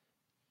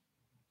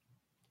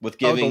with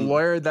giving the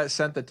lawyer that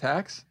sent the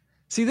text.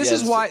 See, this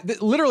is why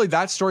literally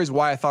that story is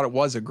why I thought it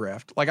was a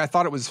grift. Like I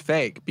thought it was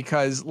fake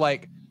because or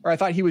I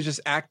thought he was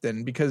just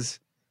acting because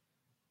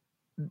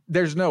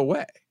there's no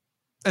way.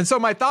 And so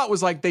my thought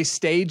was like they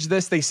staged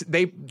this.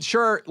 They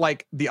sure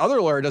like the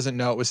other lawyer doesn't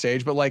know it was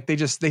staged, but like they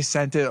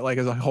sent it like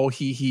as a whole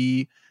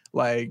hee.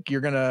 Like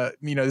you're gonna,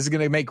 this is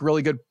gonna make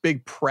really good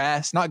big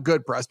press, not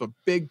good press, but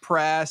big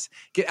press.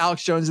 Get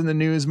Alex Jones in the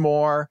news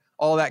more,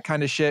 all that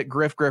kind of shit.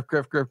 Grift.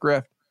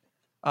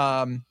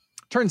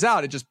 Turns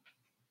out it just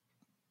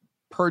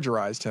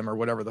perjurized him or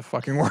whatever the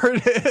fucking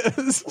word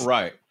is.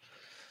 Right.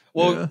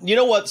 Well, you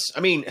know what's? I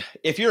mean,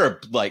 if you're a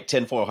like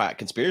tinfoil hat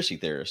conspiracy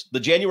theorist, the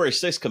January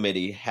 6th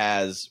committee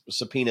has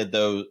subpoenaed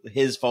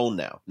his phone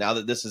now. Now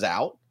that this is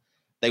out,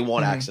 they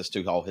want access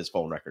to all his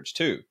phone records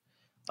too.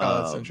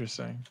 Oh, that's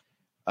interesting.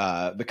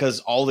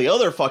 Because all the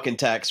other fucking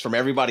texts from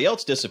everybody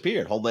else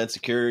disappeared. Homeland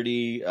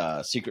Security,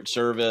 Secret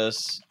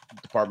Service,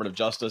 Department of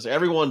Justice,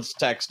 everyone's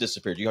text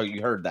disappeared.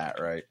 You heard that,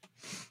 right?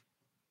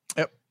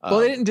 Yep. Well,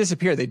 they didn't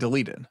disappear. They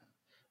deleted.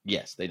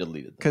 Yes, they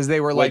deleted them. Because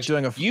they were like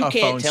doing a phone swap.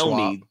 You can't tell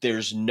me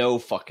there's no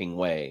fucking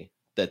way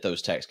that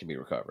those texts can be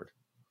recovered.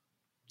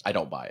 I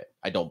don't buy it.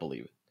 I don't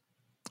believe it.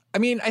 I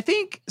mean, I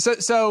think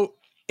so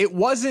it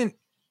wasn't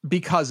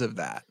because of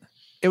that.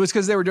 It was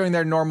because they were doing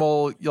their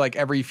normal, like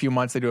every few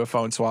months they do a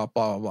phone swap,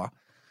 blah, blah,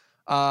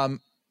 blah.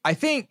 I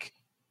think,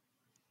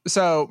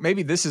 so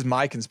maybe this is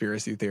my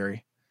conspiracy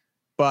theory,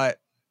 but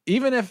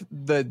even if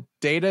the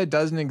data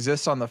doesn't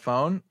exist on the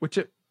phone, which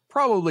it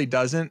probably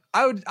doesn't,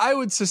 I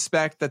would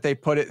suspect that they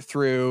put it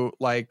through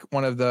like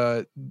one of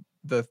the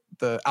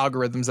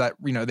algorithms that,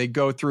 they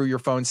go through your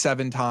phone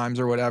 7 times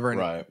or whatever. And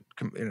right.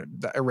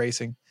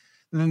 Erasing.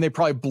 And then they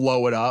probably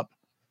blow it up.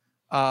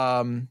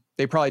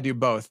 They probably do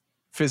both.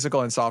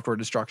 Physical and software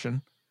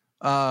destruction.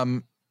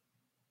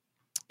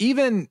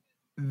 Even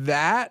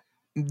that,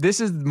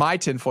 this is my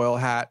tinfoil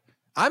hat.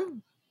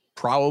 I'm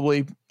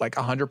probably like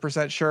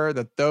 100% sure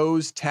that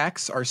those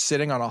texts are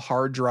sitting on a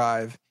hard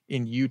drive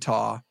in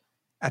Utah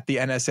at the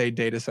NSA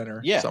data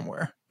center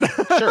somewhere.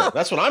 Sure.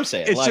 That's what I'm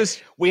saying. It's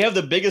just, we have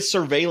the biggest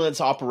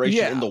surveillance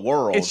operation in the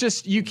world. It's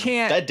just, you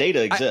can't. That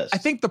data exists. I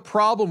think the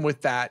problem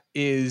with that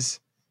is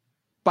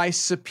by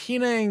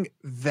subpoenaing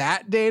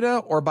that data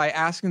or by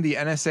asking the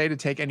NSA to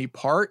take any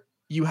part,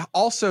 you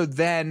also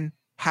then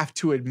have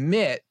to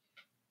admit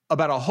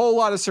about a whole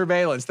lot of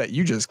surveillance that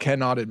you just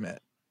cannot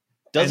admit.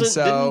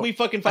 Didn't we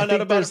fucking find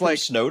out about it from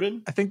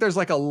Snowden? I think there's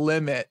like a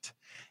limit.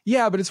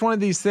 Yeah, but it's one of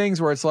these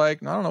things where it's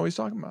like, I don't know what he's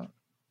talking about.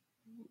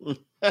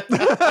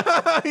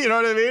 You know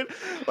what I mean?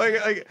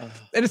 Like,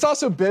 and it's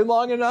also been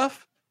long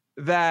enough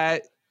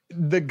that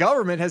the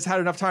government has had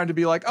enough time to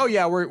be like, oh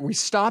yeah, we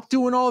stopped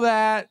doing all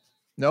that.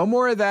 No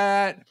more of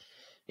that.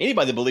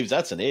 Anybody that believes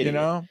that's an idiot. You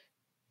know?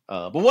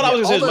 But what I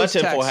was going to say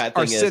is my tinfoil hat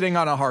thing are sitting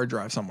on a hard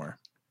drive somewhere.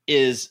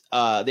 Is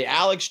the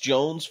Alex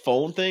Jones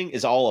phone thing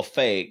is all a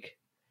fake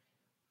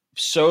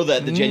so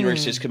that the January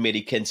 6th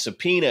committee can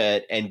subpoena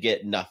it and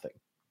get nothing.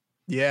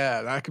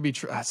 Yeah, that could be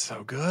true. That's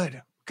so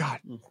good. God,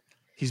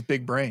 he's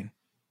big brain.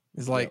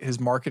 He's like, his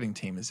marketing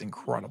team is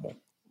incredible.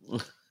 You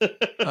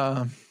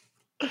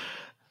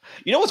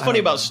know what's funny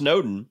about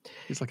Snowden?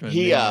 He's looking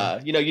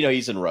at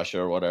he's in Russia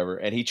or whatever,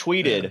 and he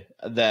tweeted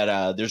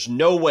that there's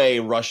no way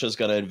Russia's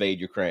going to invade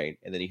Ukraine,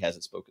 and then he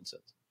hasn't spoken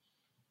since.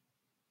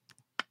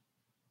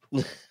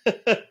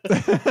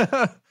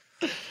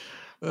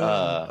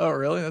 Oh,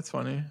 really? That's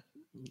funny.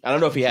 I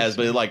don't know if he has,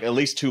 but like at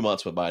least 2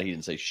 months went by, he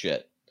didn't say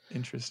shit.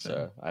 Interesting.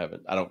 So I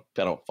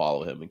don't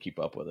follow him and keep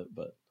up with it,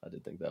 but I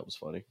did think that was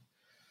funny.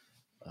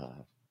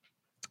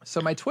 So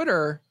my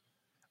Twitter.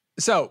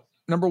 So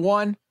number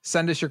one,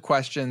 send us your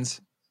questions,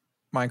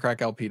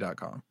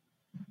 mindcracklp.com.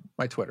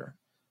 My Twitter.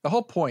 The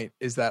whole point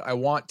is that I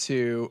want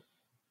to,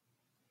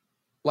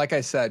 like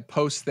I said,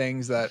 post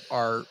things that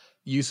are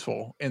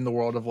useful in the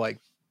world of like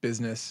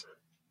business,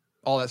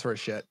 all that sort of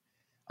shit.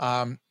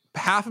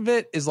 Half of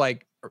it is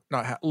like,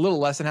 not half, a little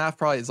less than half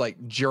probably is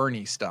like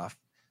journey stuff.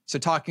 So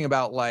talking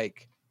about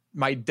like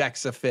my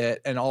DexaFit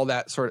and all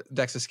that sort of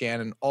DexaScan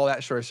and all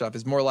that sort of stuff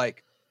is more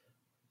like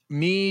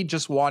me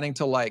just wanting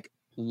to like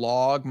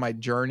log my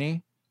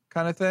journey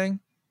kind of thing.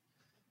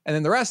 And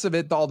then the rest of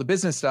it, all the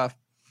business stuff,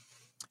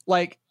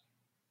 like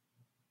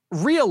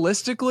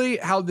realistically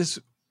how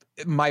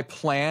my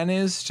plan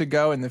is to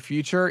go in the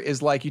future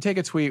is like, you take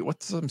a tweet.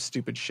 What's some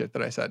stupid shit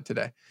that I said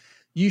today?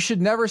 You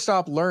should never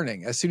stop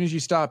learning. As soon as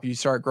you stop, you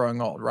start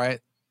growing old, right?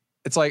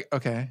 It's like,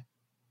 okay,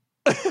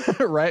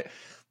 right?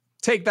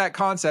 Take that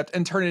concept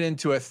and turn it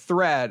into a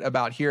thread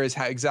about here is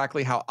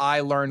exactly how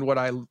I learned what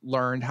I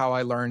learned, how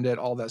I learned it,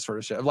 all that sort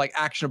of shit. Like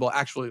actionable,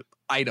 actual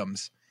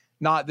items,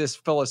 not this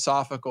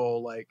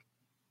philosophical, like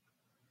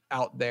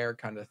out there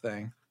kind of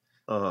thing.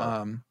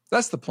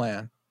 That's the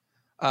plan.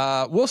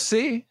 We'll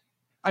see.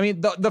 I mean,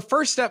 the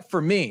first step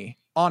for me,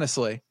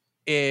 honestly,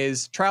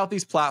 is try out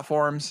these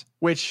platforms,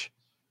 which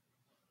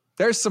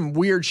there's some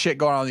weird shit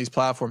going on these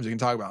platforms we can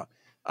talk about.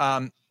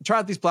 Try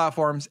out these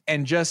platforms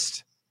and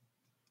just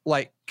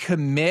like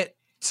commit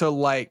to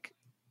like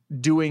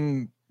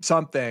doing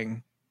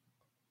something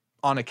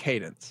on a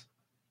cadence,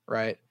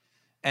 right?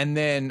 And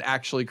then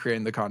actually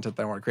creating the content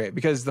that I want to create.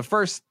 Because the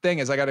first thing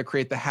is I got to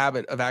create the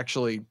habit of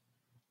actually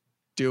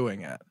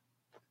doing it,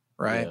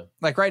 right? Yeah.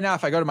 Like right now,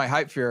 if I go to my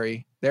Hype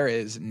Fury, there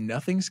is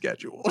nothing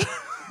scheduled.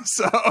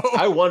 So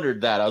I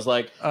wondered that. I was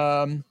like,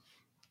 how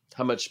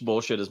much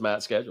bullshit is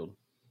Matt scheduled?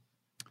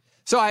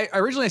 So I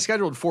originally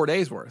scheduled 4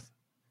 days worth.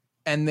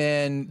 And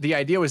then the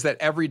idea was that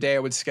every day I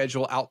would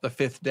schedule out the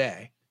 5th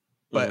day.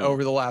 But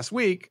over the last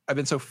week, I've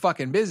been so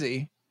fucking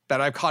busy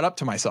that I've caught up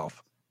to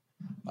myself.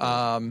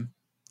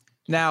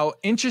 Now,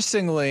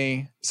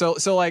 interestingly, so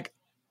like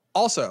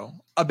also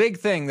a big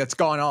thing that's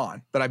gone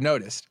on that I've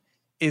noticed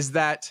is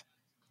that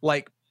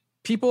like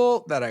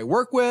people that I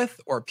work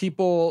with or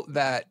people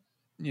that,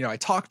 you know, I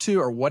talk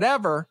to or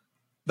whatever,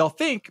 they'll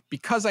think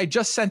because I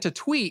just sent a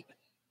tweet,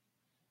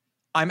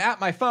 I'm at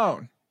my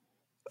phone.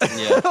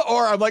 Yeah.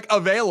 Or I'm like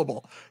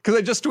available because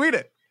I just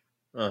tweeted.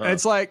 And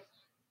it's like,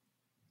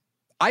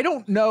 I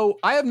don't know.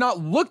 I have not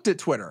looked at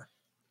Twitter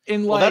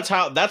in like.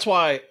 Well, that's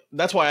why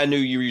I knew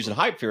you were using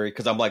Hype Fury,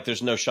 because I'm like,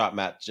 there's no shot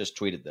Matt just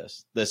tweeted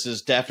this. This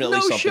is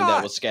definitely something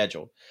that was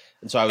scheduled.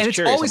 And so I was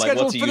curious. I'm like,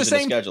 what's he using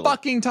to schedule?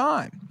 Fucking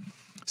time.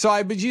 So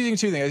I've been using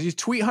two things. I used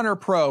Tweet Hunter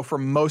Pro for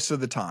most of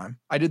the time.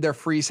 I did their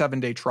free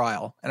 7-day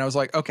trial and I was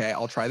like, okay,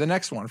 I'll try the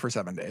next one for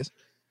 7 days.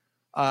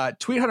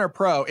 Tweet Hunter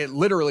Pro, it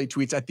literally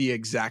tweets at the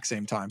exact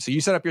same time. So you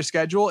set up your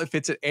schedule. If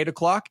it's at 8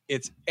 o'clock,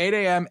 it's 8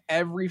 a.m.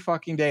 every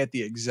fucking day at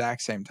the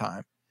exact same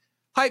time.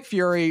 Hype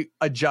Fury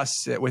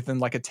adjusts it within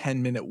like a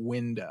 10-minute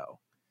window.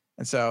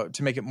 And so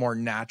to make it more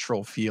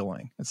natural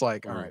feeling, it's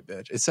like, all right,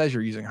 bitch, it says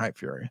you're using Hype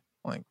Fury.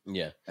 Like,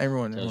 yeah,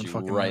 everyone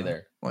fucking right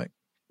there. Like,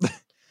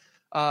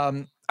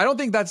 I don't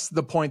think that's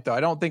the point though. I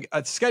don't think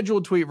a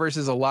scheduled tweet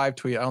versus a live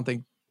tweet, I don't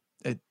think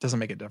it doesn't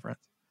make a difference.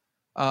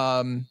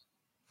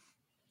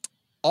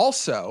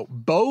 Also,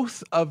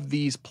 both of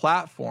these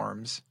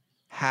platforms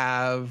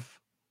have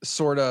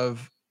sort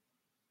of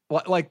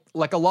like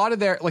a lot of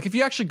their, like if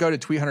you actually go to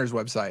Tweet Hunter's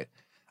website,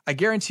 I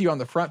guarantee you on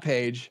the front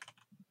page,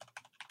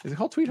 is it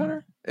called Tweet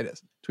Hunter? It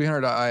is,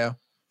 tweethunter.io.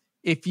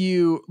 If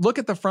you look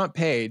at the front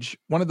page,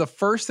 one of the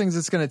first things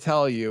it's going to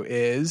tell you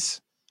is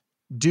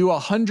do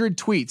 100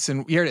 tweets.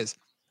 And here it is.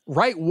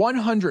 Write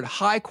 100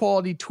 high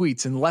quality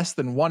tweets in less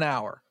than 1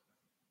 hour.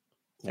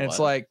 And it's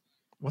like,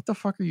 what the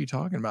fuck are you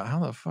talking about? How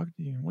the fuck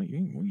do you, what are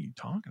you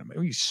talking about?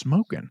 What are you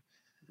smoking?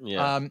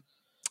 Yeah.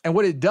 And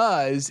what it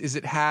does is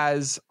it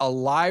has a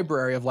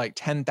library of like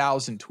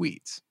 10,000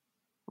 tweets,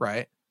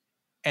 right?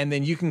 And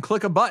then you can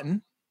click a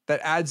button that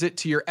adds it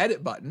to your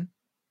edit button,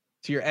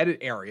 to your edit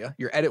area,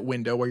 your edit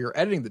window where you're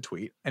editing the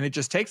tweet. And it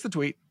just takes the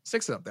tweet,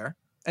 sticks it up there.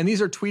 And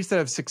these are tweets that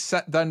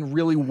have done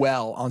really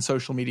well on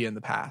social media in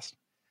the past.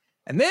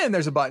 And then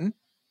there's a button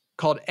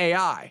called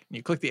AI. And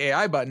you click the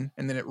AI button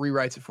and then it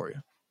rewrites it for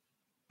you.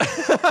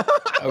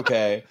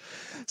 Okay.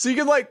 So you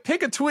can like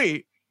pick a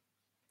tweet.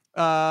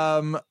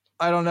 I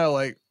don't know,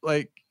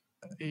 like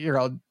here,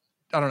 I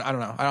don't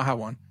know. I don't have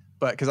one,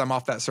 but because I'm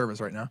off that service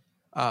right now.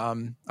 I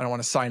don't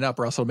want to sign up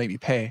or else it'll make me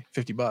pay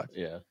 $50.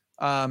 Yeah.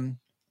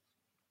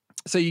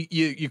 So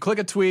you click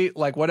a tweet,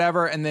 like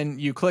whatever, and then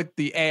you click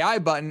the AI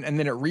button and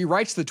then it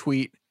rewrites the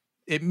tweet.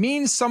 It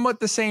means somewhat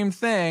the same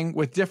thing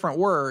with different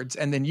words.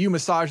 And then you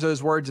massage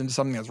those words into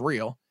something that's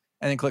real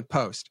and then click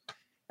post.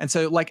 And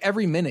so like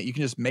every minute you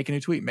can just make a new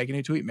tweet, make a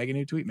new tweet, make a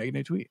new tweet, make a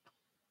new tweet.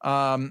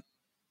 And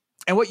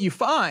what you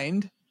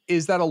find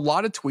is that a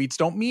lot of tweets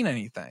don't mean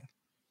anything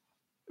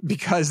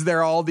because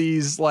they're all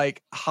these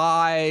like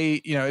high,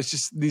 it's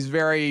just these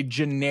very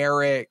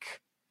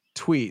generic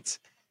tweets.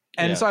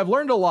 And so I've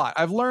learned a lot.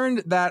 I've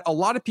learned that a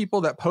lot of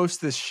people that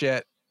post this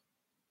shit,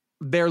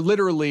 they're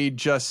literally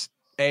just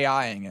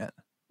AIing it,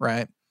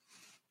 right?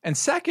 And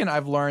second,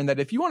 I've learned that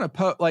if you want to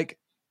post, like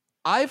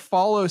I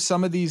follow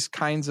some of these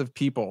kinds of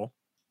people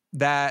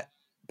that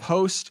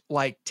post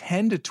like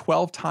 10 to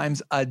 12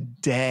 times a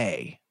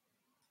day.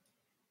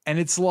 And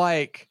it's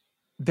like,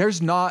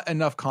 there's not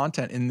enough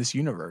content in this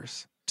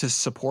universe to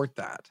support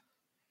that.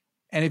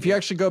 And if you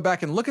actually go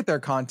back and look at their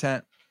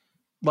content,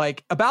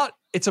 like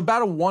it's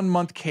about a 1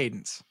 month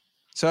cadence.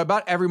 So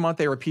about every month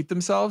they repeat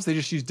themselves. They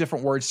just use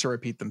different words to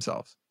repeat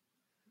themselves.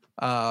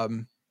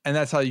 And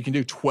that's how you can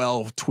do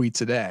 12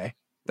 tweets a day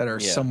that are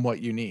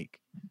somewhat unique.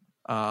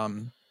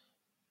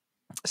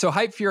 So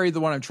Hype Fury,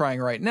 the one I'm trying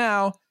right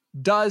now,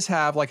 does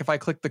have like, if I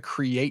click the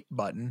create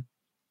button,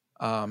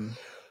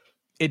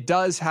 it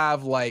does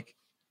have like,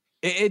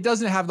 it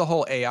doesn't have the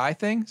whole AI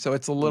thing. So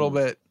it's a little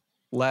bit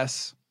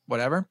less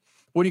whatever.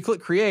 When you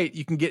click create,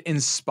 you can get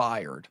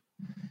inspired.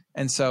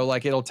 And so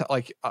like, it'll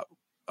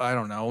I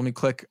don't know. Let me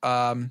click,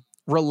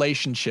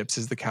 relationships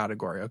is the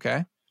category.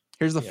 Okay.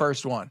 Here's the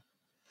first one.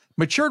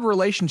 Matured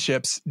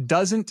relationships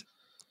doesn't,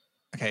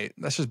 okay,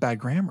 that's just bad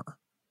grammar.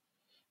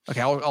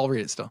 Okay. I'll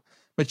read it still.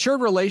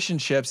 Matured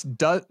relationships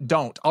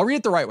don't, I'll read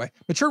it the right way.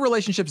 Matured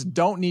relationships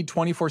don't need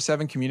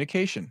 24/7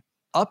 communication.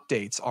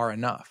 Updates are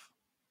enough.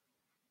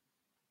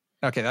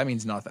 Okay. That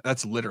means nothing.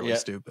 That's literally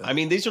stupid. I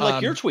mean, these are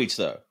like your tweets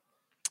though.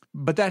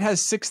 But that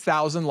has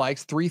 6,000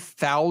 likes,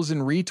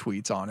 3,000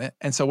 retweets on it.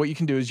 And so what you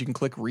can do is you can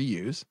click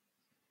reuse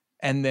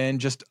and then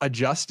just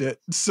adjust it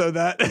so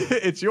that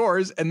it's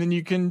yours. And then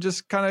you can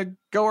just kind of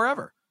go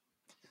wherever.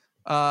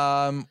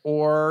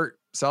 Or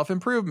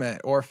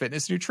self-improvement or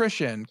fitness,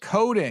 nutrition,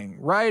 coding,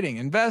 writing,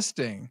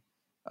 investing,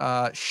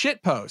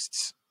 shit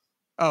posts.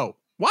 Oh,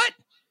 what?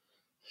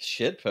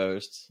 Shit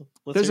posts.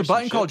 There's a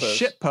button called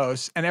shit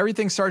posts and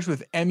everything starts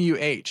with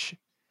MUH.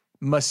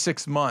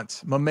 6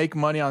 months. Make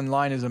money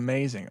online is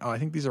amazing. Oh, I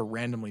think these are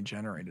randomly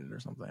generated or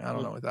something. I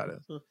don't know what that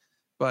is.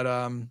 But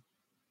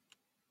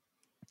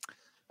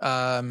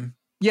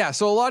yeah,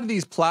 so a lot of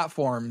these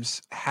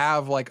platforms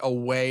have like a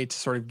way to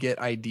sort of get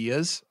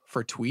ideas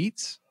for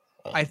tweets.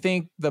 I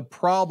think the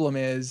problem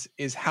is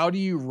how do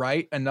you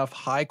write enough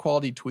high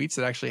quality tweets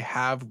that actually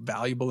have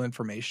valuable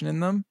information in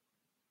them,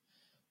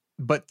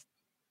 but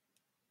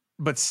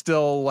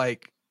still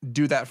like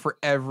do that for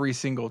every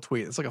single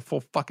tweet. It's like a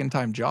full fucking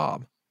time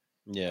job.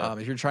 Yeah.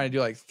 If you're trying to do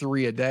like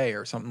 3 a day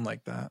or something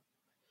like that.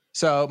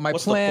 So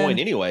what's the point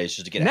anyway? Is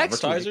just to get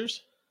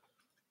advertisers?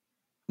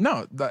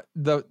 No, the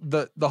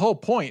whole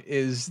point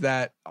is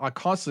that I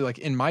constantly, like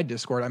in my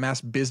Discord, I'm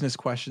asked business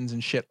questions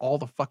and shit all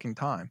the fucking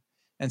time.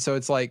 And so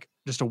it's like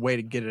just a way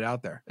to get it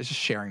out there. It's just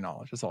sharing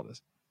knowledge. That's all it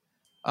is.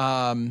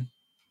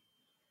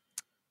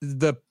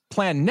 The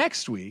plan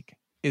next week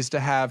is to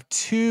have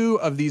 2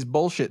 of these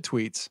bullshit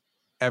tweets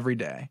every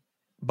day,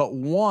 but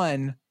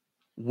 1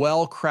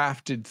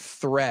 well-crafted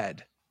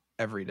thread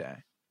every day,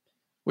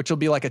 which will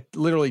be like a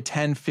literally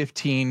 10,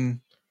 15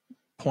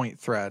 point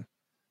thread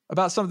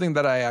about something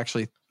that I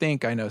actually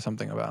think I know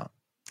something about.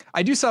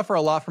 I do suffer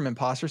a lot from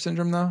imposter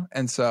syndrome though.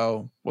 And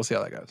so we'll see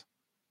how that goes.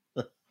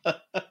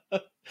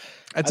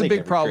 That's a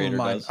big problem of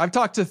mine. I've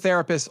talked to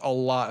therapists a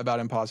lot about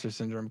imposter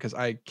syndrome because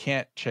I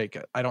can't shake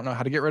it. I don't know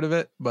how to get rid of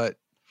it, but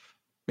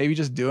maybe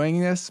just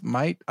doing this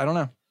might, I don't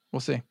know.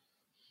 We'll see.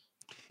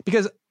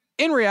 Because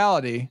in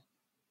reality,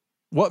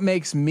 what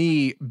makes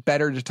me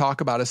better to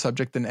talk about a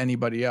subject than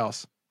anybody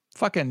else?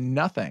 Fucking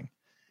nothing.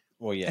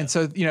 Well, yeah. And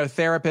so,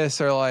 therapists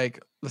are like,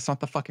 that's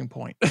not the fucking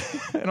point.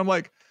 And I'm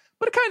like,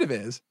 but it kind of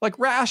is. Like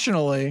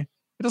rationally,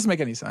 it doesn't make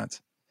any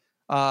sense.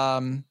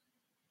 So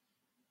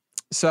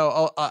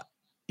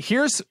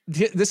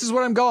this is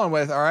what I'm going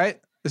with. All right.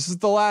 This is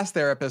the last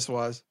therapist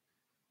was.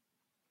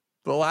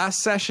 The last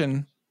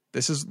session.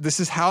 This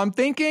is how I'm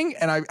thinking,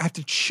 and I have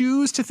to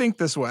choose to think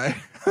this way.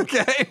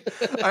 Okay.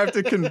 I have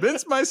to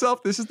convince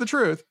myself this is the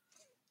truth,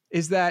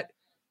 is that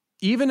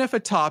even if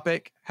a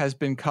topic has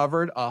been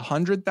covered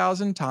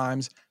 100,000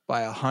 times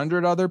by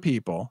 100 other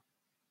people,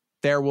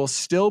 there will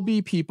still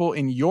be people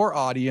in your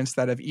audience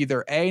that have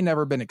either A,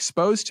 never been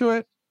exposed to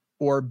it,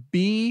 or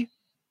B,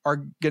 are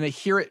going to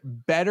hear it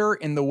better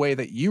in the way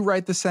that you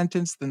write the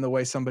sentence than the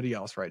way somebody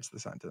else writes the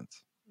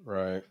sentence.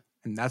 Right.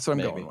 And that's what I'm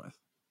going with.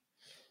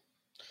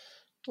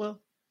 Well,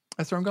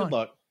 that's where I'm going. Good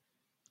luck.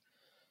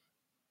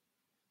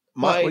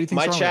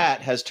 My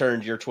chat has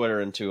turned your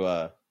Twitter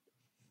into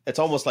it's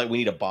almost like we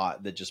need a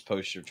bot that just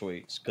posts your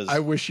tweets. Because I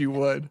wish you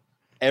would.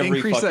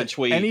 Every fucking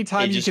tweet,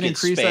 anytime you can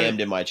increase spammed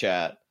in my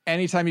chat.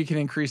 Anytime you can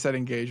increase that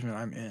engagement,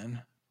 I'm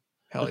in.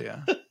 Hell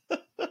yeah.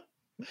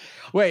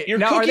 Wait, your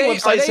cookie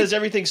website says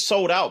everything's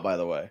sold out, by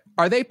the way.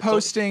 Are they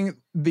posting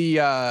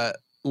the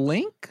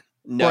link?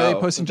 No, or are they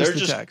posting just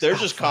the text? They're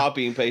just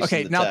copying and pasting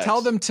okay, the now text.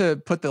 tell them to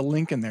put the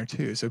link in there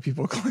too so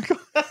people click on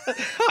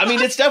I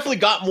mean, it's definitely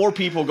got more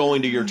people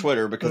going to your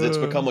Twitter because it's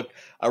become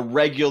a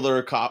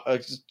regular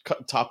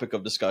topic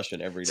of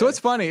discussion every day. So what's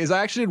funny is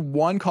I actually did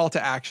one call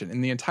to action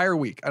in the entire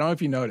week. I don't know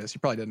if you noticed. You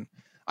probably didn't.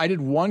 I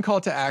did one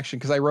call to action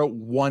because I wrote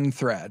one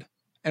thread.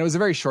 And it was a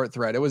very short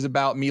thread. It was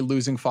about me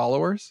losing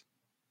followers,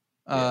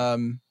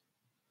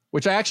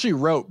 which I actually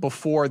wrote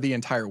before the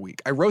entire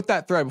week. I wrote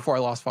that thread before I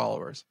lost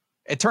followers.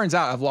 It turns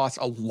out I've lost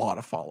a lot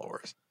of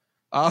followers.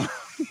 Let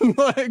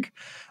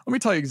me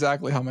tell you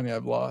exactly how many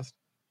I've lost.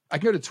 I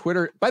can go to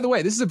Twitter. By the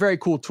way, this is a very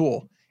cool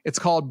tool. It's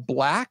called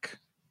Black.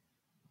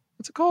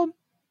 What's it called?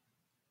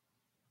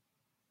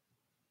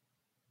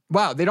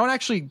 Wow, they don't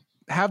actually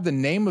have the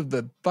name of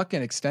the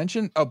fucking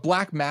extension. Oh,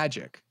 Black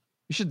Magic.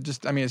 You should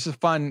just, it's just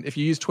fun. If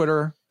you use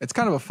Twitter, it's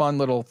kind of a fun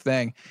little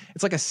thing.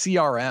 It's like a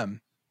CRM.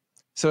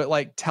 So it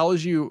like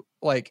tells you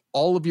like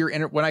all of your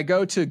when I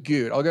go to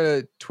Good, I'll go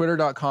to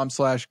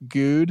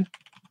twitter.com/Good.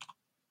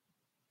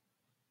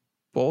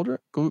 Boulder?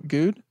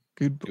 Good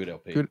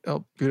LP. Good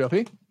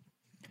LP.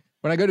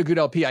 When I go to Good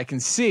LP, I can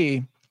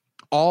see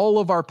all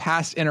of our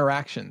past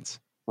interactions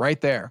right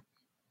there.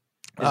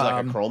 Is it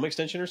like a Chrome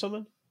extension or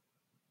something?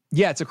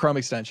 Yeah, it's a Chrome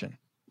extension.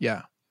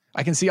 Yeah.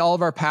 I can see all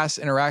of our past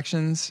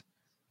interactions.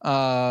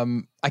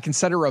 I can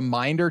set a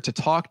reminder to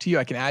talk to you.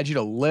 I can add you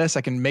to lists.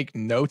 I can make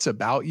notes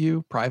about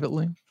you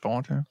privately if I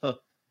want to. Huh.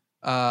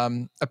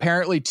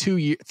 Apparently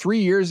 3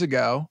 years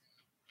ago,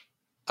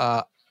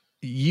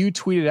 you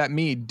tweeted at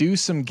me, do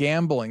some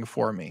gambling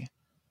for me.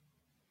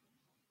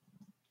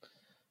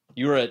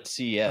 You were at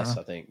CES,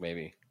 I think,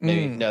 maybe.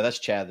 No, that's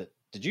Chad.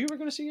 Did you ever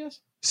go to CES?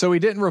 So we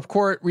didn't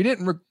record.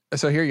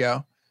 So here you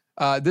go.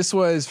 This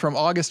was from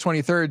August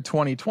 23rd,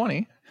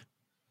 2020.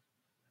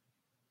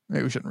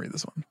 Maybe we shouldn't read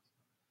this one.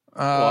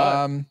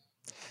 So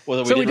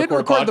we didn't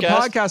record the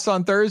podcast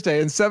on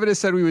Thursday, and Sevidus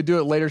said we would do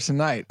it later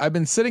tonight. I've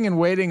been sitting and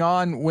waiting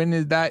on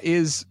when that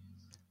is.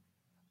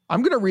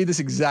 I'm going to read this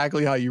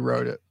exactly how you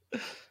wrote it.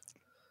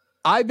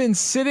 I've been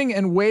sitting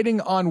and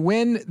waiting on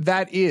when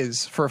that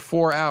is for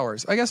 4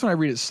 hours. I guess when I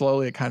read it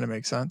slowly, it kind of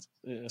makes sense.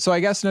 Yeah. So I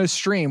guess no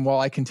stream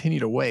while I continue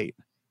to wait.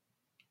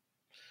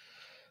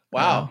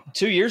 Wow.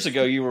 2 years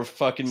ago, you were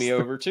fucking me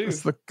over too.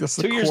 That's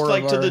 2 years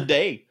like to the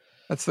day.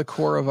 That's the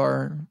core of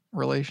our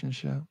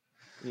relationship.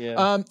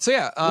 Yeah. This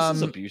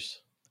is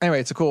abuse. Anyway,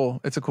 it's a cool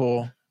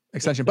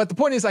extension. But the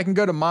point is I can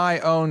go to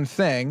my own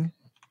thing,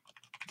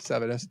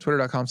 Sevidus,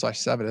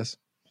 twitter.com/Sevidus,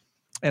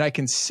 and I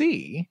can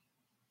see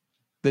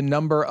the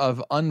number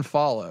of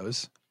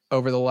unfollows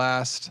over the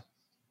last.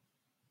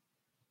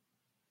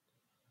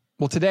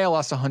 Well, today I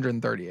lost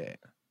 138.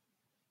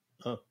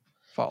 Huh.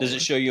 Does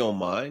it show you on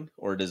mine,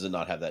 or does it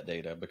not have that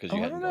data because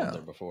you hadn't gone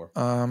there before?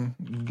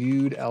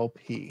 Good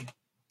LP.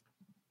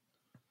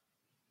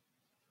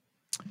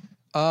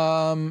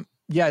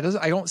 Yeah, it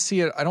doesn't. I don't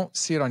see it. I don't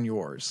see it on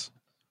yours.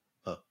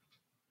 Huh.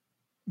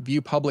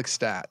 View public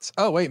stats.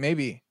 Oh wait,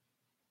 maybe.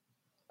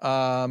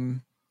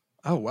 Oh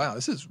wow,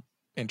 this is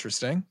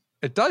interesting.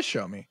 It does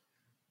show me.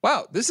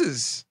 Wow, this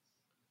is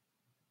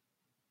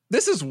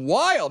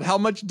wild. How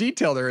much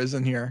detail there is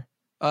in here.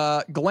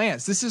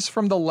 Glance. This is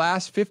from the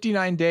last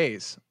 59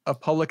 days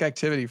of public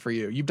activity for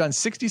you. You've done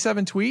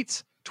 67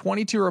 tweets,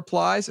 22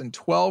 replies, and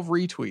 12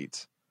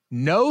 retweets.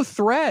 No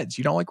threads.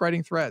 You don't like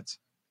writing threads.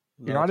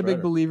 You're not a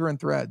big believer in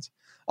threads.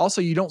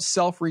 Also, you don't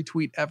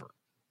self-retweet ever.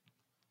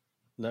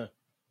 No,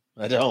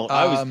 I don't.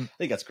 I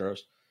think that's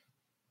gross.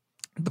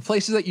 The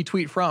places that you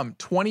tweet from,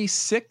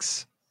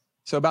 26.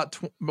 So about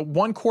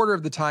 1/4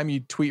 of the time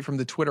you tweet from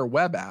the Twitter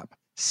web app.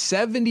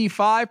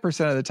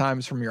 75% of the time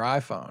is from your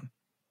iPhone.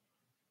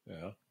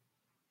 Yeah.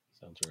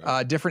 Sounds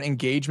right. Different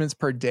engagements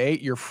per day,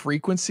 your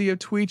frequency of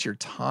tweets, your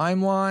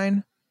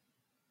timeline,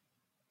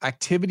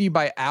 activity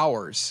by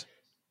hours.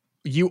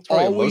 You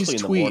always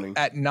tweet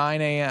at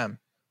 9 a.m.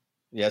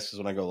 Yes, because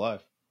when I go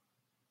live.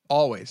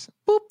 Always.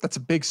 Boop. That's a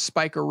big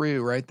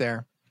spikeroo right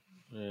there.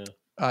 Yeah.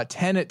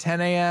 10 at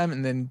 10 a.m.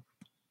 and then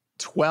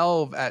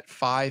 12 at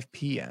 5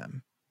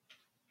 p.m.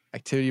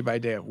 Activity by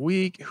day of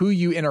week. Who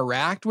you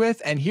interact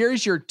with. And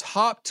here's your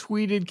top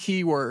tweeted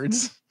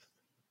keywords.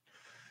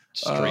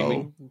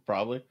 Streaming,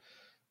 probably.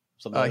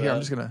 Something like here, that.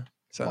 I'm just going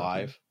to.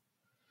 Live.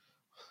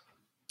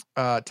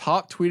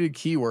 Top tweeted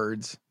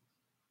keywords.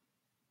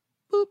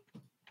 Boop.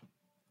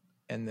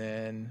 And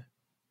then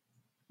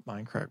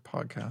Minecraft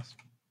podcast.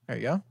 There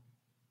you go.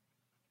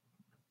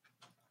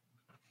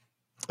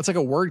 It's like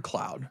a word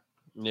cloud.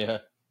 Yeah.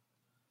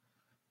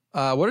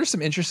 What are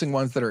some interesting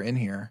ones that are in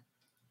here?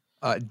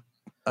 TikTok.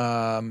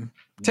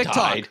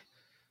 Died.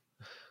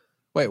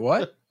 Wait,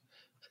 what?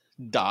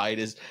 Died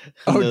is.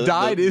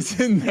 Died is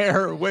in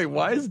there. Wait,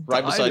 why is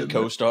right beside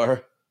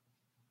CoStar?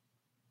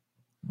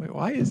 Wait,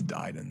 why is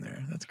died in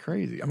there? That's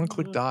crazy. I'm gonna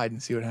click died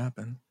and see what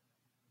happens.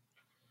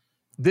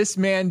 This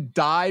man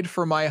died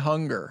for my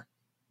hunger.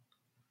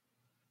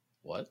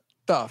 What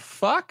the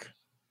fuck?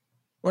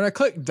 When I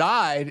click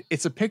died,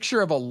 it's a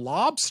picture of a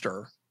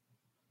lobster.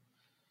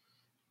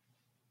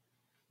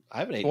 I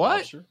haven't eaten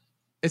lobster.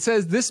 It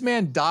says this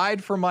man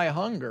died for my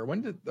hunger.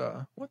 When did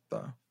what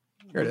the?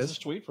 Here it is. Where's this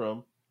tweet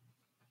from?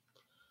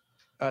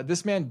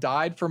 This man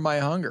died for my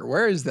hunger.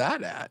 Where is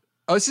that at?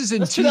 Oh, this is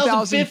in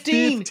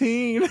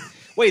 2015.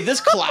 Wait, this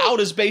cloud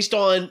is based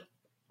on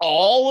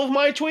all of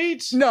my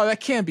tweets? No, that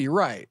can't be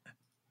right.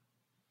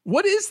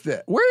 What is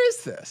this? Where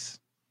is this?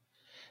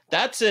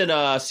 That's in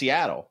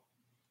Seattle.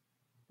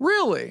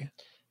 Really?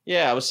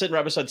 Yeah, I was sitting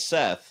right beside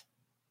Seth.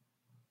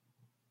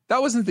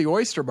 That wasn't the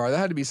Oyster Bar. That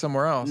had to be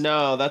somewhere else.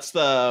 No, that's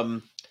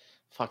the...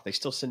 fuck, they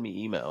still send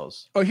me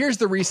emails. Oh, here's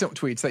the recent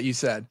tweets that you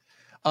said.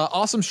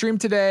 Awesome stream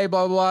today,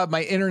 blah, blah, blah.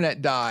 My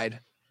internet died.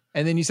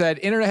 And then you said,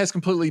 internet has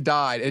completely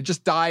died. It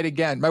just died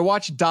again. My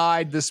watch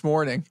died this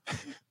morning.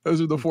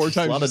 Those are the 4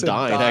 times. A lot of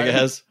dying, I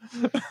guess.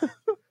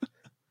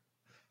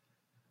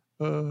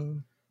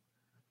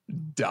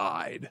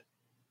 Died.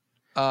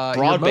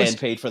 Broadband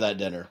paid for that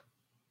dinner.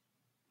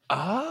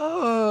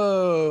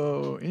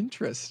 Oh,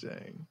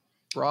 interesting.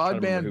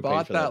 Broadband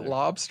bought that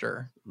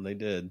lobster. They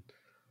did.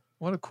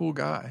 What a cool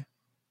guy.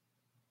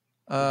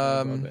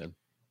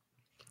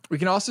 We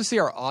can also see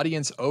our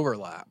audience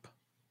overlap.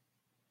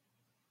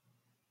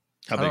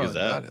 How big is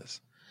that?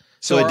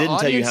 So it didn't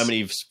tell you how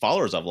many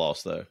followers I've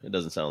lost, though. It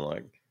doesn't sound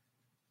like.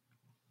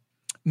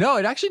 No,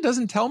 it actually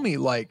doesn't tell me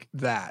like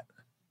that,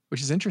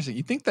 which is interesting.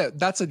 You'd think that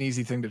that's an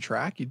easy thing to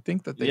track. You'd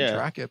think that they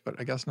track it, but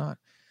I guess not.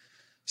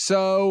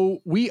 So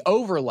we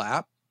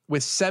overlap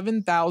with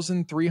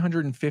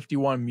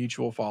 7,351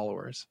 mutual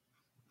followers.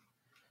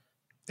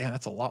 Damn,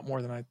 that's a lot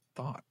more than I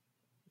thought.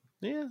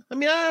 Yeah, I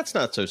mean, that's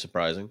not so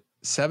surprising.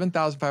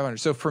 7,500.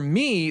 So for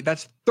me,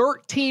 that's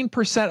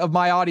 13% of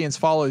my audience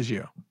follows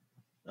you.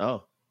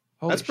 Oh,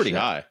 that's pretty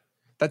high.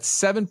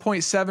 That's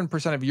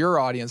 7.7% of your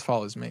audience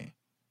follows me.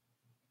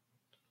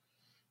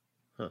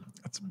 Huh.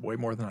 That's way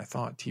more than I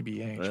thought.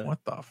 TBH. Yeah. What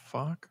the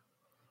fuck?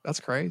 That's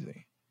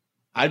crazy.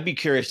 I'd be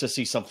curious to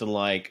see something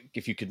like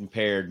if you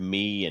compared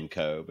me and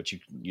Co, but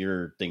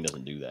your thing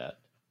doesn't do that.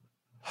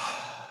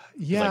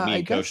 Yeah, like me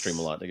and Co stream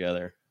a lot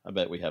together. I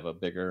bet we have a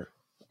bigger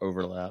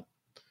overlap.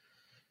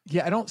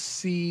 Yeah, I don't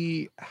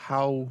see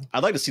how.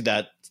 I'd like to see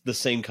the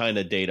same kind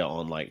of data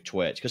on like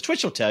Twitch, because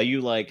Twitch will tell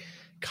you like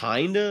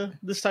kind of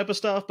this type of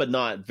stuff, but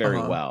not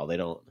very well. They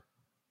don't.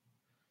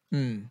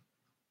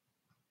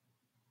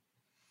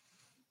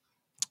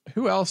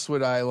 Who else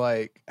would I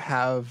like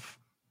have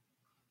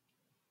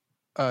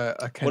a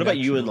connection? What about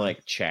you and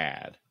like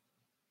Chad?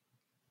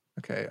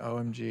 Okay,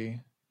 OMG.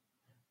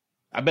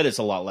 I bet it's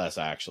a lot less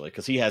actually,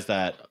 because he has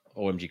that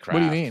OMG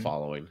Craft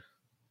following.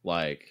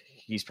 Like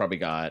he's probably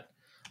got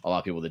a lot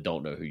of people that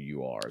don't know who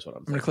you are. Is what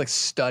I'm going to click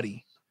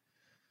study.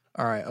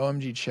 All right,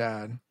 OMG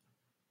Chad.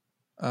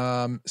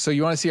 So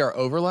you want to see our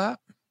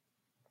overlap?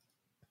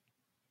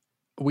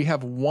 We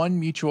have one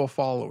mutual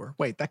follower.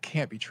 Wait, that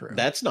can't be true.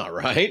 That's not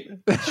right.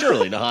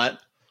 Surely not.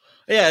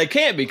 Yeah, it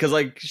can't be, because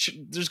like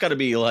there's got to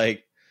be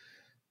like.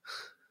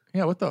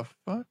 Yeah, what the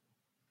fuck?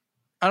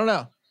 I don't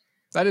know.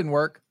 That didn't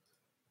work.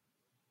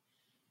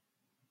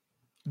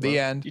 The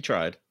end. You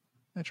tried.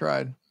 I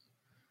tried.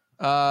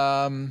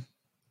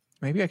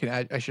 Maybe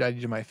I should add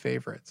you to my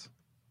favorites.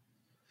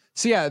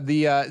 So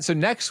yeah, so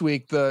next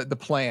week the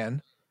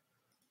plan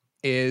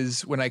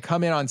is when I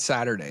come in on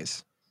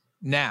Saturdays.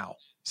 Now,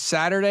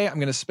 Saturday I'm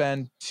going to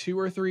spend 2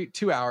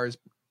 hours,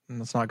 and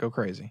let's not go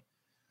crazy.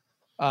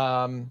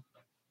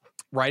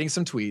 Writing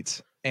some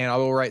tweets, and I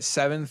will write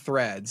 7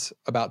 threads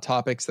about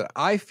topics that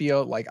I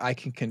feel like I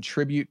can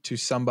contribute to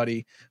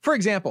somebody. For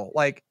example,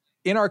 like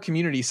in our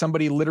community,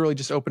 somebody literally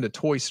just opened a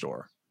toy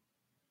store,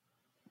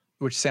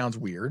 which sounds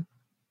weird.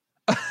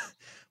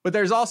 But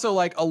there's also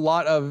like a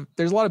lot of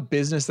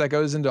business that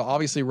goes into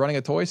obviously running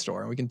a toy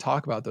store, and we can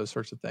talk about those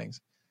sorts of things.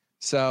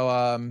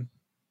 So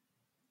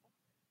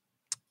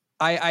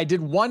I did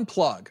one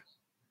plug,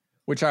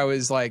 which I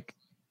was like,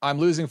 I'm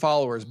losing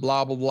followers,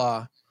 blah, blah,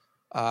 blah.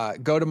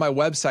 Go to my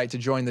website to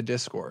join the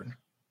Discord,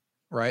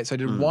 right? So I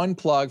did one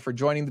plug for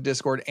joining the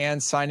Discord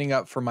and signing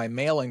up for my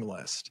mailing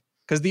list.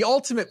 Because the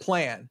ultimate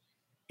plan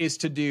is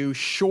to do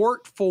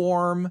short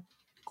form,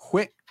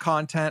 quick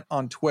content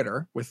on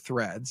Twitter with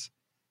threads,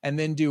 and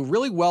then do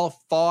really well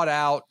thought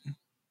out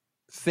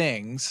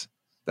things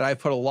that I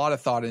put a lot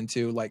of thought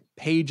into, like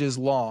pages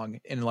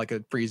long in like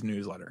a Freeze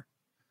newsletter.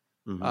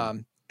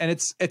 And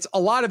it's a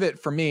lot of it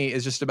for me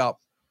is just about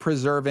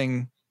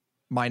preserving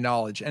my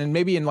knowledge. And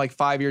maybe in like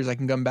 5 years, I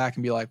can come back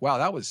and be like, wow,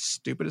 that was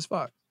stupid as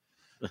fuck.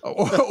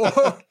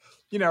 or,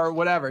 or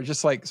whatever,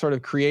 just like sort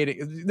of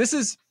creating. This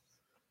is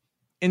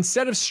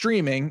instead of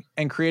streaming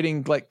and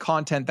creating like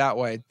content that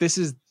way, this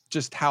is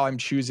just how I'm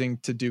choosing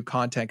to do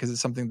content because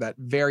it's something that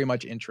very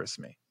much interests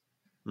me.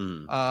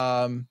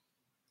 And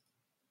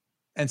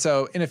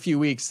so in a few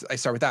weeks, I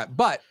start with that.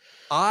 But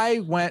I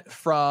went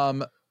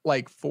from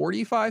like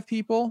 45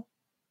 people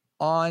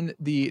on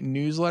the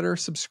newsletter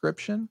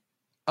subscription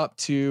up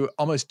to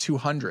almost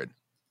 200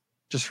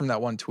 just from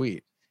that one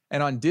tweet.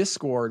 And on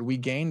Discord, we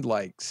gained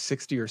like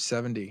 60 or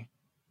 70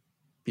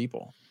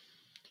 people.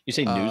 You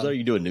say newsletter?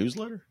 You do a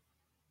newsletter?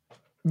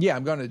 Yeah,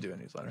 I'm going to do a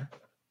newsletter.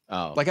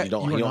 Oh, like you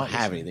don't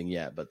have anything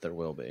yet, but there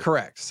will be.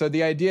 Correct. So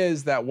the idea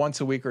is that once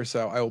a week or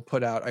so, I will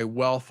put out a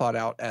well thought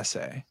out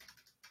essay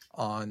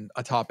on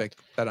a topic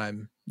that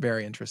I'm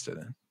very interested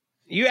in.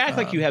 You act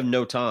like you have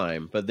no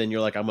time, but then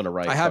you're like, I'm going to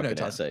write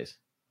essays.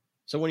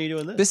 So when are you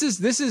doing this?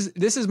 This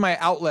is my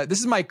outlet. This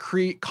is my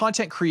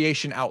content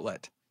creation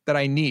outlet that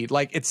I need.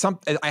 Like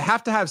I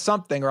have to have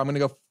something or I'm going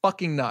to go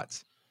fucking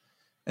nuts.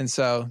 And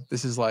so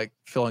this is like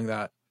filling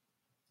that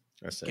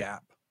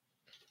gap.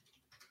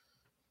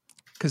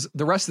 Because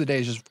the rest of the day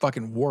is just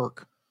fucking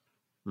work,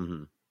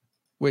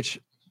 which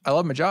I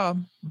love my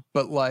job,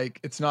 but like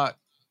it's not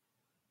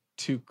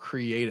too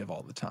creative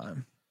all the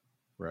time.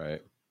 Right.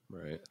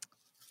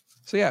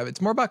 So yeah,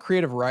 it's more about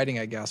creative writing,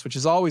 I guess, which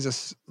is always a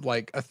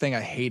thing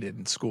I hated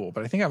in school,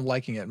 but I think I'm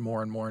liking it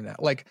more and more now.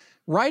 Like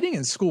writing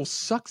in school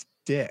sucks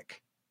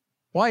dick.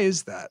 Why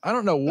is that? I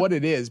don't know what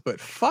it is, but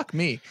fuck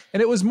me.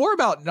 And it was more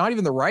about not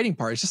even the writing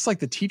part. It's just like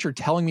the teacher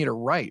telling me to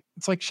write.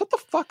 It's like, shut the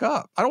fuck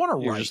up. I don't want to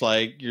write.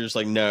 You're just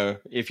like, no,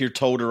 if you're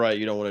told to write,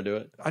 you don't want to do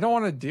it. I don't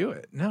want to do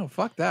it. No,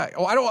 fuck that.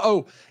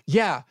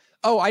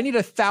 I need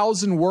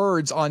 1,000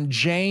 words on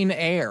Jane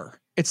Eyre.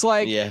 It's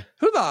like,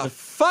 who the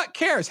fuck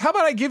cares? How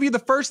about I give you the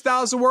first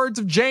 1,000 words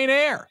of Jane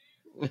Eyre?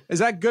 Is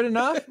that good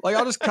enough? Like,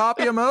 I'll just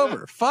copy them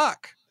over.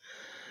 Fuck.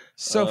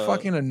 So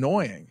fucking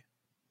annoying.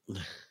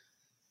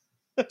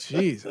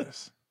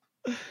 Jesus.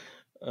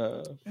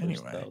 Anyway,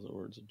 1,000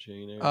 words of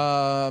Jane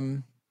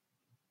Eyre.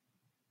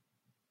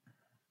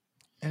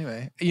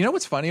 Anyway, you know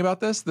what's funny about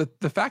this?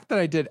 The fact that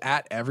I did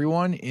at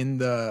everyone in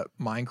the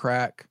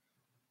Minecraft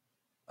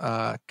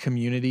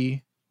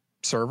community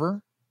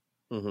server.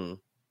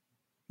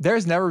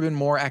 There's never been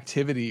more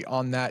activity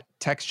on that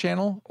text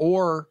channel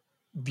or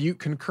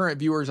concurrent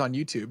viewers on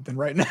YouTube than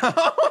right now.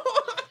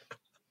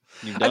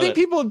 I think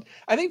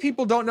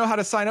people don't know how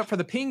to sign up for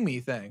the ping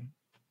me thing.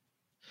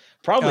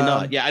 Probably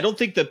not. Yeah, I don't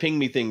think the ping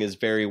me thing is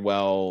very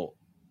well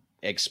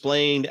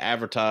explained,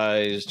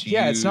 advertised.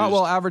 Yeah, it's not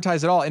well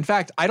advertised at all. In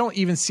fact, I don't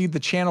even see the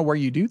channel where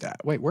you do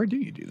that. Wait, where do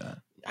you do that?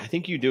 I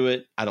think you do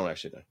it. I don't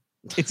actually know.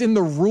 It's in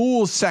the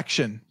rules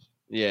section.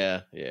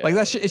 Yeah. Like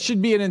that. It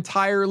should be an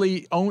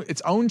entirely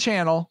its own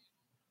channel.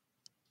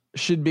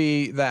 Should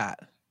be that.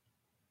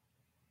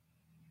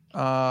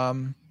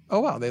 Oh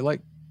wow, they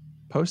like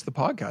post the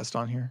podcast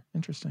on here.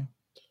 Interesting.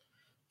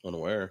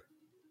 Unaware.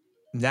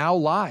 Now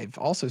live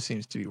also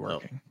seems to be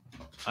working.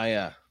 Oh.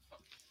 I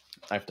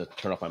have to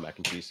turn off my mac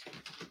and cheese.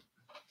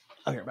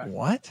 I'll get back.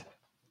 What?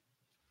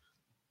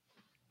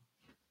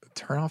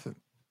 Turn off it.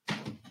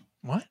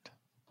 What?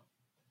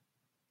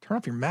 Turn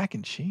off your mac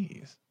and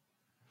cheese.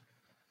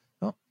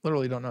 Oh,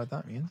 literally don't know what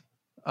that means.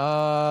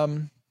 Wow,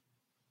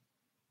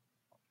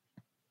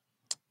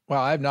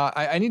 I have not.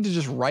 I need to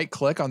just right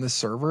click on this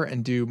server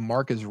and do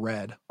mark as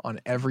read on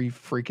every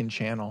freaking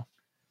channel.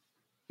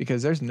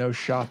 Because there's no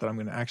shot that I'm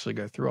going to actually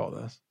go through all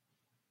this.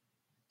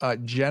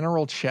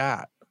 General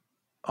chat.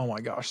 Oh my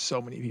gosh, so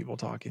many people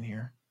talking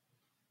here.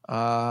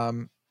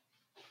 Oh,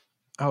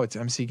 it's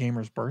MC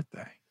Gamer's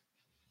birthday.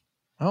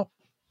 Oh.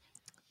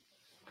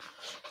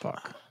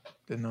 Fuck.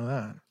 Didn't know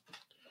that.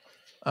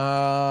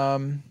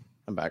 I'm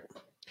back.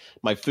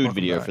 My food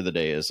video for the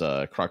day is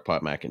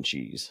crockpot mac and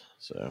cheese.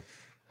 So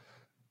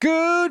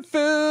good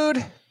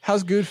food.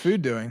 How's good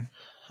food doing?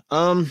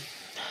 Are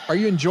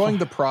you enjoying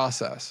the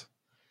process?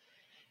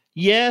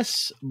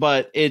 Yes,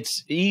 but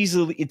it's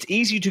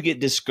easy to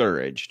get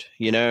discouraged,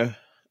 you know?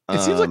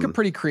 It seems like a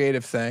pretty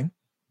creative thing.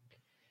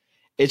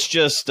 It's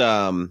just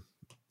you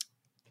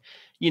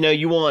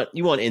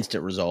want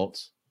instant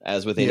results,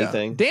 as with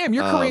anything. Damn,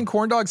 your Korean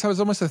corn dogs has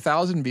almost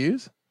 1,000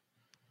 views.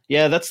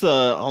 Yeah, that's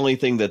the only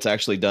thing that's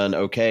actually done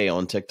okay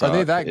on TikTok. Are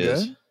they that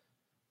good?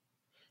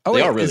 Oh,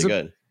 they are really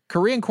good.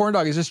 Korean corn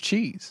dog is just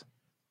cheese.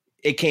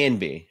 It can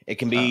be. It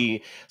can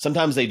be.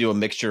 Sometimes they do a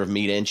mixture of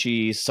meat and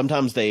cheese.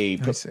 Sometimes they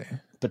put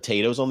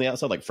potatoes on the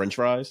outside, like French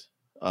fries,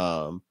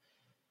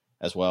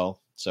 as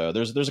well. So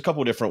there's a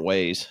couple of different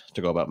ways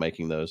to go about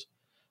making those.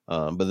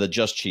 But the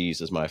just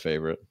cheese is my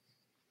favorite.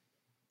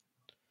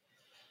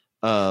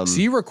 So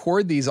you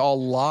record these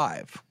all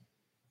live?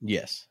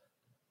 Yes.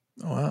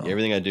 Oh, wow.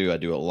 Everything I do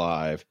it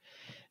live,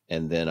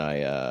 and then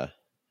I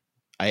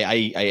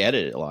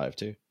edit it live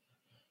too.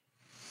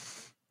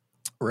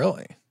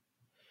 Really?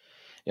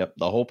 Yep,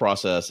 the whole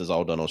process is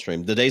all done on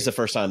stream. Today's the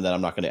first time that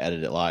I'm not going to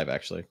edit it live,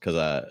 actually, because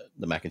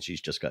the mac and cheese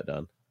just got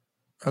done.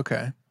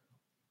 Okay.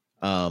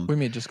 What do you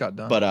mean it just got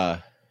done?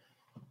 But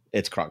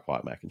it's crock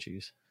pot mac and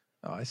cheese.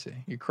 Oh, I see.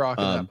 You're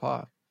crocking that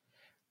pot.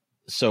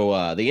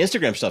 So the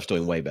Instagram stuff's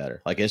doing way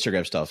better. Like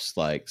Instagram stuff's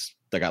like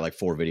I got like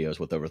 4 videos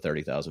with over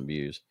 30,000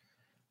 views.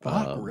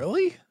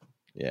 Really?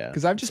 Yeah.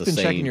 Because I've just been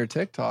checking your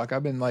TikTok.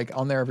 I've been like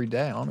on there every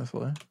day,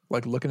 honestly,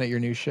 like looking at your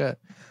new shit.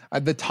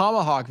 The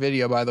tomahawk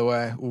video, by the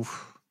way.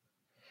 Oof.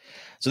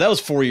 So that was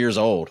 4 years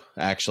old,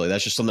 actually.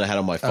 That's just something I had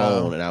on my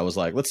phone, and I was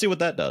like, let's see what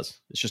that does.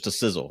 It's just a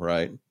sizzle,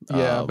 right?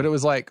 Yeah, but it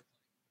was like...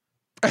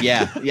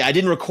 yeah, I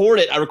didn't record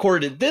it. I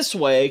recorded it this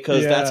way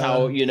because that's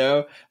how,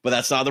 but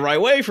that's not the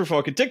right way for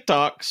fucking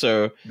TikTok.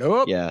 So,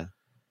 nope. Yeah.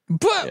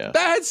 But that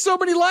had so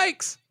many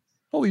likes.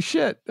 Holy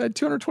shit. That had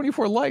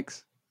 224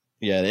 likes.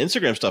 Yeah, the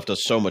Instagram stuff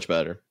does so much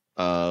better.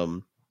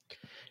 And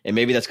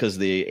maybe that's because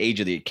the age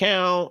of the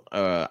account.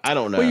 I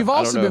don't know. Well, you've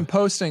also been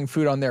posting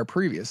food on there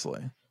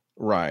previously.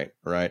 Right.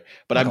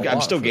 But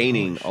I'm still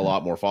gaining a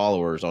lot more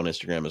followers on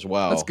Instagram as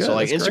well. That's good. So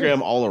like That's Instagram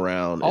great. all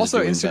around.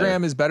 Also,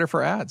 Instagram is better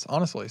for ads,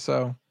 honestly.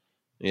 So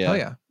yeah. Hell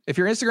yeah. If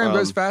your Instagram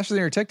goes faster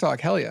than your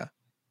TikTok, hell yeah.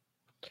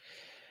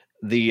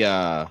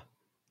 What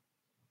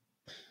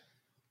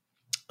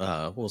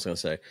was I going to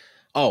say?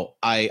 Oh,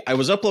 I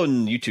was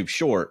uploading YouTube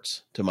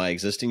shorts to my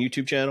existing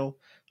YouTube channel.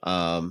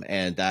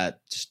 And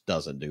that just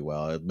doesn't do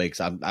well. It makes,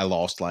 I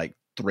lost like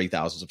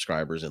 3,000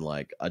 subscribers in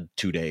like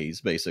 2 days,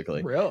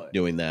 basically. Really?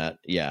 Doing that.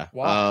 Yeah.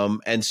 Wow.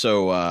 And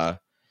so I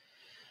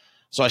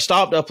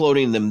stopped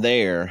uploading them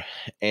there,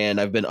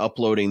 and I've been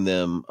uploading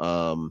them,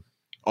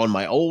 on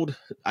my old,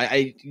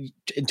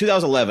 in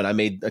 2011, I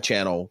made a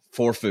channel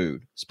for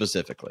food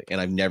specifically, and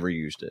I've never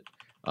used it.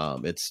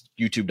 It's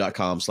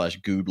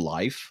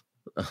youtube.com/goodlife.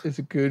 Is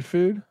it good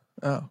food?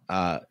 Oh,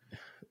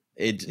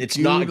 it's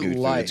not good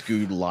food. It's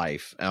Good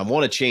Life. I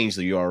want to change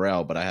the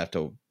URL, but I have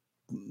to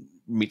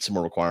meet some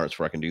more requirements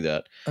before I can do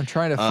that. I'm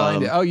trying to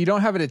find it. Oh, you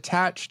don't have it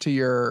attached to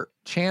your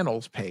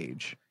channels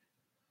page.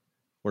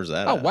 Where's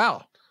that? Oh,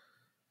 wow.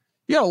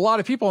 You got a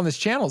lot of people on this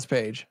channels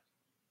page.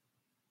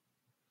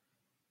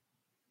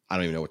 I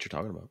don't even know what you're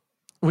talking about.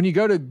 When you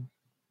go to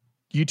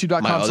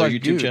youtube.com/good. My other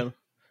YouTube channel?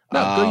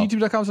 No, go to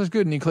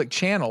youtube.com/good and you click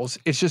channels.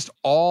 It's just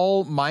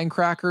all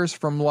Minecrackers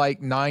from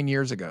like 9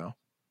 years ago.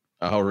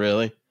 Oh,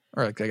 really?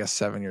 Or like, I guess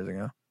 7 years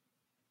ago.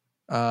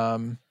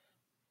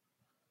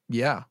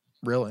 Yeah,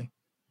 really.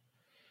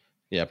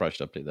 Yeah, I probably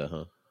should update that,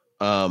 huh?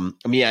 I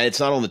mean, yeah, it's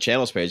not on the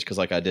channels page because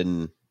like I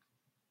didn't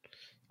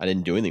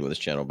do anything with this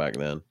channel back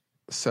then.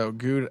 So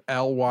good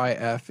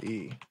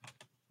LYFE.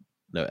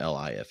 No,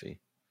 LIFE.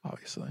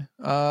 Obviously.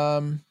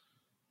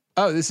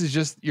 Oh, this is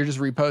just, you're just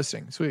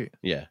reposting. Sweet.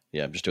 Yeah,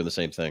 I'm just doing the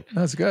same thing.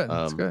 That's good.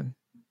 That's good.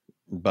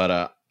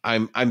 But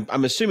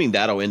I'm assuming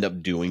that'll end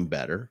up doing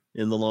better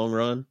in the long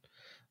run.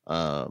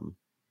 Yeah,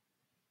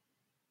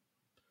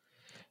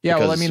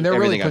 well, I mean, they're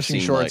really pushing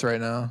shorts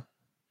right now.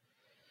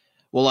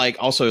 Well, like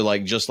also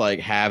like just like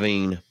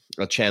having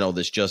a channel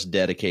that's just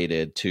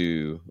dedicated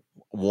to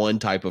one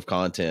type of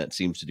content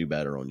seems to do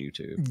better on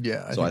YouTube.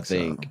 Yeah. I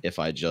think if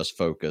I just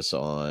focus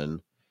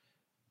on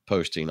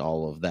posting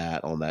all of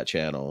that on that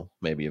channel,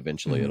 maybe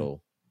eventually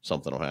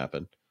something will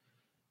happen.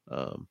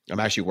 I'm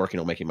actually working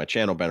on making my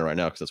channel banner right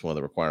now because that's one of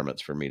the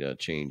requirements for me to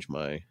change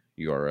my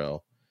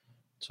URL.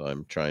 So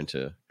I'm trying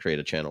to create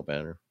a channel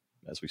banner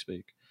as we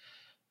speak.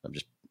 I'm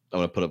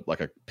going to put up like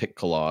a pic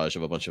collage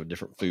of a bunch of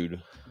different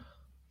food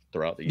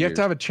throughout the year. You have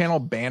to have a channel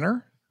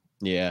banner?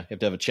 Yeah. You have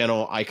to have a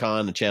channel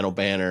icon, a channel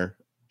banner,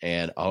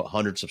 and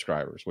 100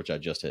 subscribers, which I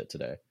just hit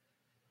today.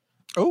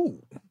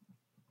 Oh.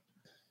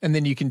 And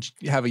then you can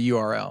have a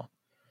URL.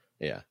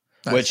 Yeah.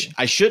 Which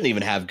I shouldn't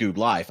even have Good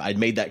Life. I'd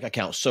made that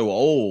account so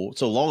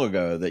long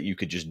ago that you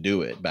could just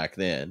do it back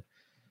then.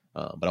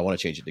 But I want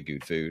to change it to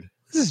Good Food.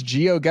 This is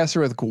GeoGuessr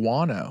with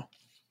Guano.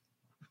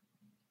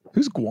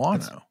 Who's Guano?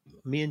 That's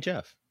me and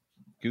Jeff.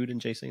 Good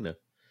and Jacina.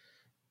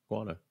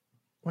 Guano.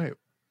 Wait.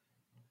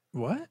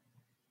 What?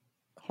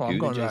 Hold on, I'm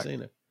going back.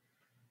 Jacina.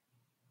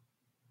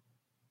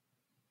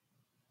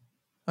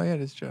 Oh yeah,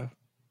 it is Jeff.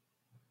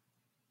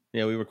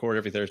 Yeah, we record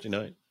every Thursday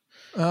night.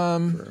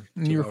 And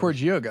you record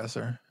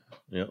GeoGuessr.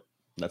 Yep.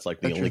 That's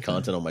like the only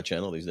content on my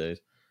channel these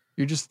days.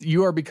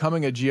 You are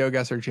becoming a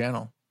GeoGuessr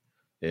channel.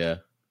 Yeah.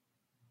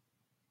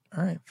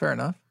 All right, fair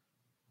enough.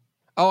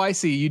 Oh, I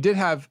see. You did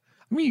have,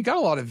 I mean, you got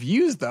a lot of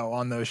views though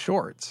on those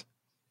shorts.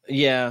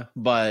 Yeah,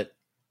 but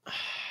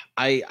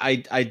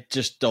I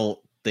just don't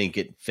think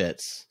it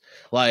fits.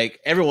 Like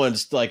everyone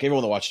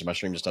that watches my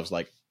stream and stuff's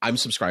like, I'm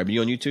subscribing to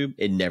you on YouTube.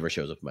 It never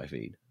shows up in my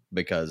feed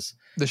because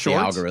the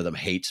algorithm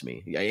hates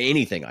me.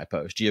 Anything I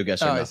post,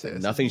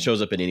 GeoGuessr, nothing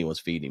shows up in anyone's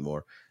feed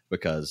anymore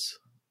because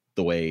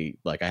the way,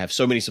 like, I have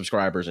so many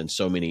subscribers and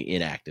so many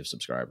inactive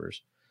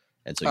subscribers.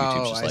 And so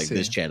YouTube's just like,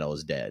 this channel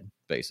is dead,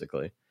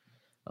 basically.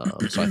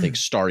 So I think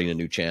starting a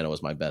new channel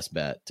is my best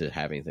bet to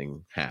have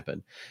anything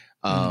happen.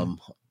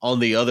 On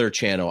the other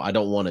channel, I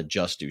don't want to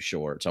just do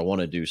shorts. I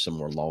want to do some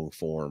more long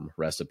form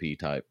recipe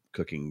type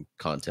cooking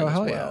content as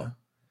well. Yeah.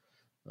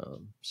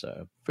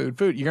 So food.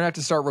 You're gonna have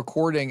to start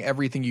recording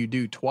everything you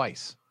do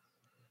twice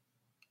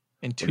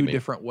in two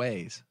different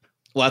ways.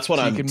 Well, that's what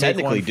I'm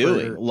technically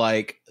doing.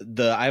 Like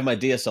I have my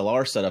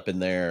DSLR set up in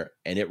there,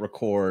 and it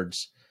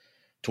records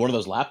to one of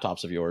those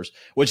laptops of yours,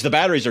 which the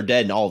batteries are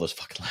dead in all those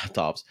fucking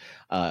laptops.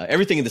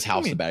 Everything in this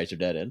house, the batteries are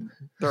dead in.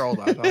 They're old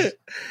laptops.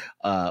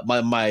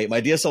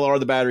 My DSLR,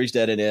 the battery's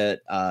dead in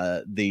it.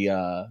 The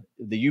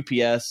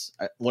UPS,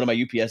 one of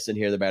my UPS in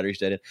here, the battery's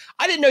dead in.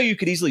 I didn't know you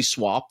could easily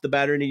swap the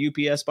battery in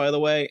a UPS, by the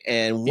way.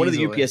 And one of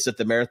the UPS at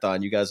the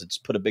marathon, you guys had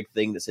just put a big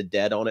thing that said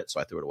dead on it, so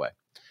I threw it away.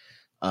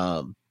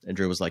 And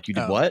Drew was like, "You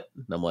did what?"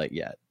 And I'm like,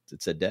 "Yeah,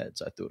 it said dead,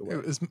 so I threw it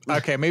away."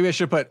 Okay, maybe I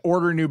should put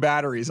order new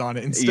batteries on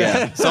it instead.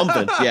 Yeah,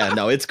 something. Yeah,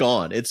 no, it's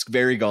gone. It's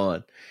very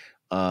gone.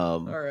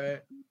 All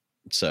right.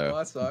 So, well,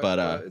 that sucks,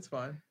 but it's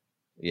fine.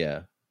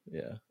 Yeah.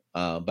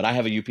 But I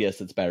have a UPS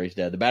that's battery's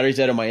dead. The battery's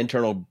dead on my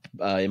internal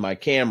in my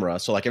camera.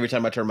 So like every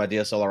time I turn my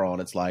DSLR on,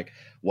 it's like,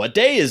 what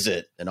day is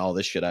it? And all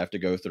this shit I have to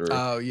go through.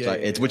 Oh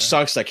yeah, which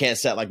sucks. I can't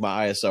set like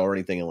my ISO or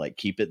anything and like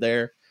keep it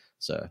there.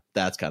 So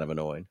that's kind of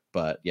annoying.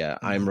 But yeah,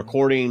 I'm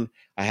recording.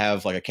 I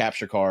have like a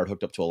capture card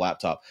hooked up to a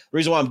laptop. The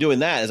reason why I'm doing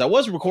that is I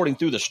was recording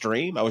through the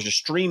stream. I was just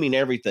streaming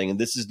everything, and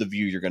this is the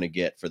view you're going to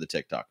get for the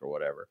TikTok or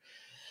whatever.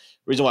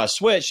 The reason why I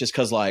switched is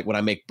because like when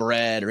I make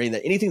bread or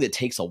anything that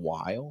takes a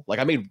while, like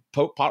I made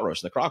pot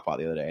roast in the crock pot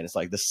the other day, and it's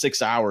like the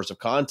 6 hours of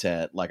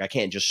content. Like I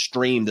can't just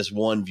stream this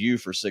one view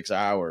for 6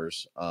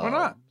 hours. Why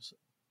not?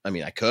 I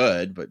mean, I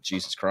could, but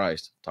Jesus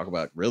Christ, talk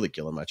about really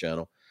killing my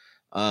channel.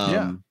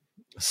 Yeah.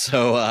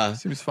 So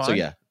seems fine. So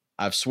yeah,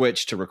 I've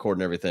switched to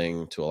recording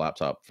everything to a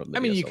laptop from the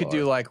DSLR. You could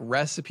do like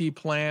recipe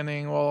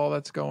planning while all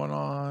that's going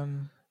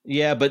on.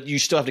 Yeah, but you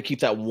still have to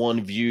keep that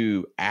one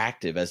view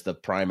active as the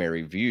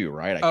primary view,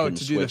 right?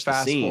 To do the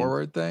fast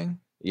forward thing?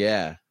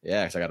 Yeah,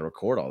 because I got to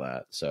record all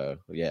that. So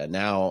yeah,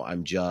 now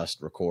I'm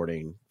just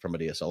recording from a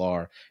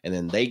DSLR, and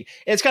then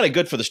it's kind of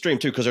good for the stream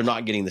too, because they're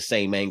not getting the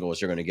same angle as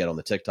you're going to get on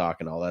the TikTok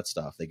and all that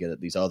stuff. They get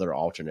these other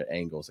alternate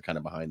angles, the kind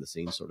of behind the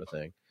scenes sort of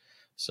thing.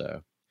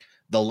 So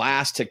the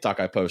last TikTok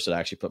I posted, I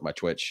actually put my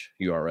Twitch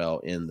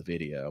URL in the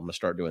video. I'm going to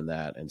start doing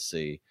that and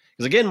see.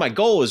 Because again, my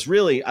goal is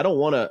really, I don't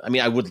want to, I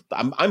mean,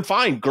 I'm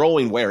fine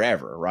growing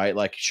wherever, right?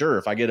 Like, sure,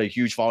 if I get a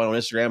huge following on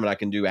Instagram and I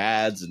can do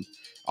ads and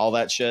all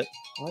that shit.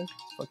 Why is the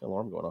fucking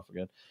alarm going off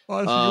again?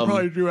 Honestly, you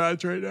probably do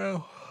ads right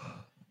now.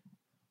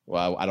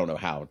 Well, I don't know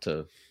how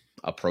to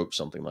approach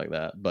something like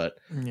that, but,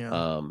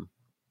 yeah.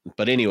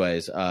 But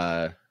anyways,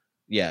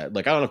 yeah,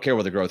 like I don't care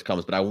where the growth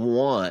comes, but I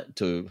want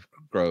to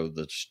grow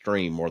the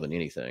stream more than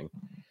anything.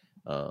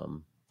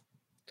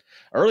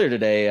 Earlier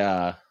today,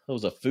 there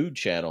was a food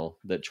channel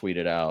that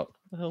tweeted out.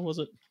 What the hell was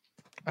it?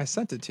 I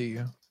sent it to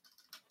you.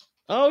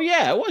 Oh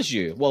yeah, it was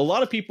you. Well, a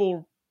lot of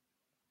people,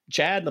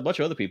 Chad and a bunch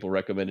of other people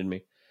recommended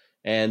me,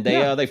 and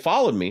they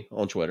followed me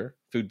on Twitter.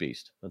 Food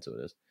Beast, that's what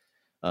it is.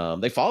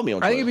 They followed me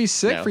on Twitter. I think it'd be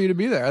sick for you to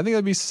be there. I think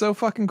that'd be so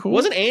fucking cool.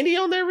 Wasn't Andy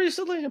on there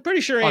recently? I'm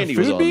pretty sure Andy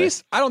was on Food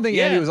Beast? there. I don't think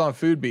Andy was on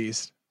Food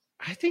Beast.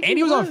 I think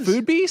Andy was on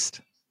Food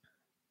Beast?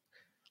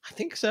 I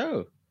think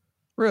so.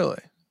 Really?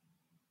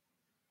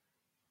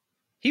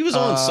 He was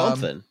on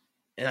something,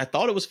 and I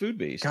thought it was Food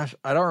Beast. Gosh,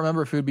 I don't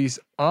remember Food Beast.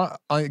 On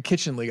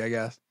Kitchen League, I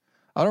guess.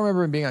 I don't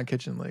remember him being on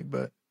Kitchen League,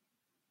 but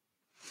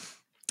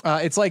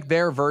it's like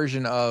their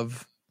version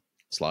of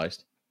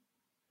Sliced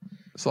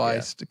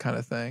kind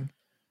of thing.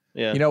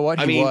 Yeah. You know what?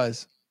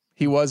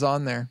 He was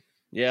on there.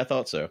 Yeah, I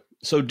thought so.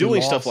 So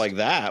doing stuff like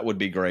that would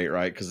be great,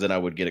 right? Because then I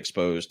would get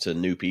exposed to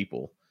new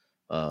people.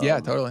 Yeah,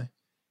 totally.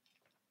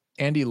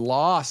 Andy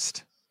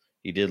lost.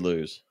 He did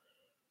lose.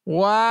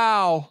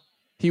 Wow.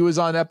 He was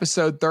on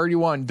episode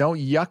 31. Don't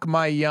yuck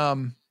my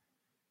yum.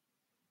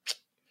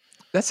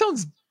 That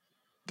sounds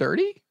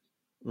dirty.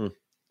 I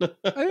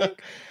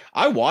think.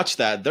 I watched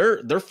that.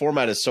 Their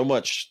format is so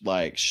much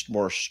like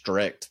more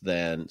strict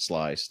than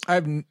Sliced. I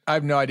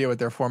have no idea what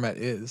their format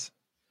is.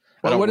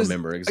 I don't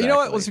remember exactly. You know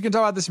what? We can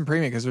talk about this in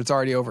premium because it's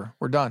already over.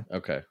 We're done.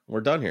 Okay,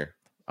 we're done here.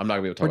 I'm not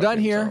gonna be able to talk about it. We're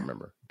done here. I don't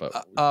remember,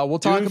 but we'll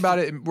talk about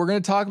it. We're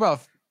going to talk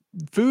about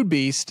Food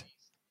Beast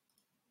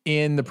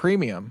in the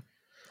premium.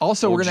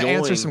 Also, we're going to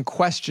answer some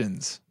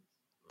questions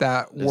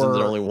that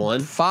were only one?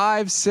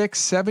 5, 6,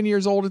 7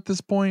 years old at this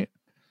point.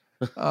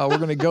 We're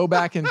going to go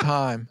back in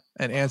time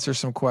and answer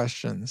some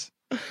questions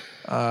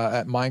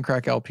at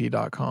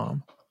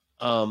mindcracklp.com.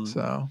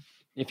 So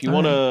if you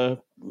want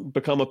to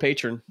become a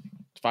patron,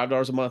 it's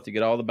 $5 a month. You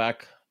get all the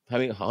back,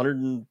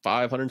 105,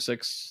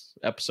 106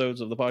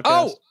 episodes of the podcast.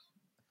 Oh,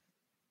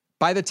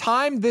 by the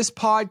time this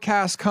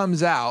podcast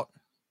comes out,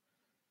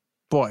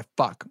 boy,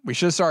 fuck, we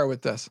should have started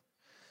with this.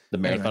 The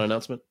marathon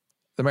announcement?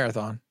 The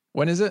marathon.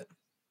 When is it?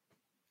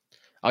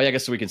 Oh, yeah, I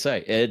guess we can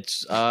say.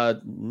 It's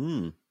November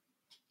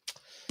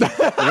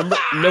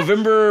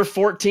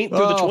 14th through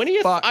the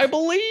 20th, fuck. I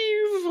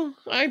believe.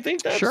 I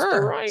think that's the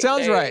right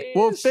Sounds days. Right.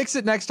 We'll fix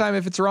it next time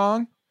if it's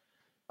wrong.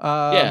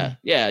 Yeah,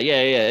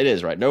 it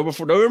is right.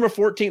 November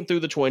 14th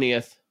through the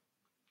 20th.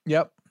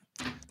 Yep.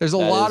 There's a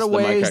lot of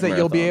ways that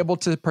you'll be able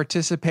to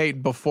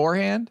participate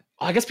beforehand.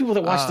 I guess people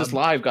that watch this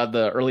live got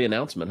the early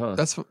announcement, huh?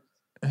 It's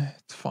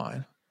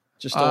fine.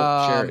 Just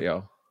don't share it,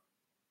 yo.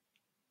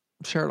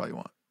 Share it all you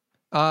want.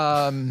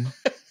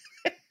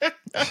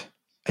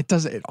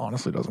 It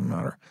honestly doesn't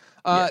matter.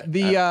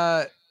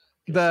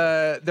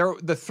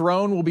 The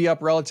throne will be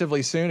up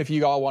relatively soon if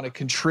you all want to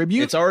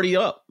contribute. It's already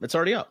up.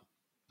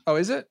 Oh,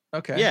 is it?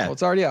 Okay. Yeah. Well,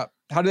 it's already up.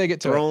 How do they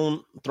get to it?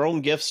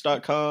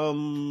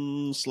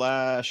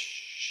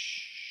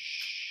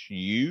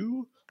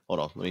 Thronegifts.com/you. Hold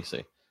on, let me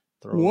see.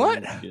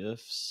 What?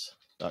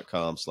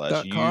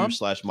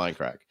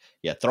 Thronegifts.com/you/mindcrack.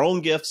 Yeah,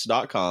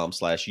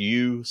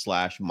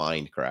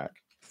 thronegifts.com/you/mindcrack.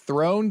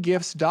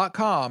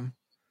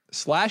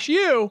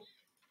 Thronegifts.com/you.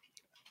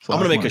 I'm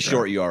going to make a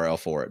short URL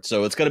for it.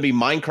 So it's going to be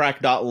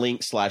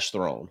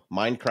minecrack.link/throne.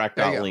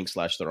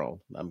 Minecrack.link/throne.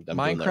 I'm doing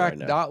that right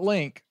now.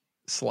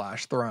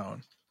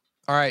 Minecrack.link/throne.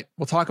 All right.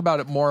 We'll talk about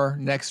it more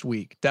next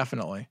week.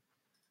 Definitely.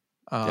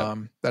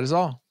 That is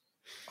all.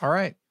 All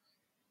right.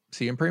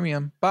 See you in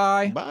premium.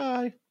 Bye.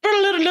 Bye.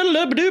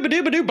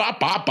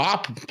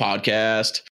 Podcast.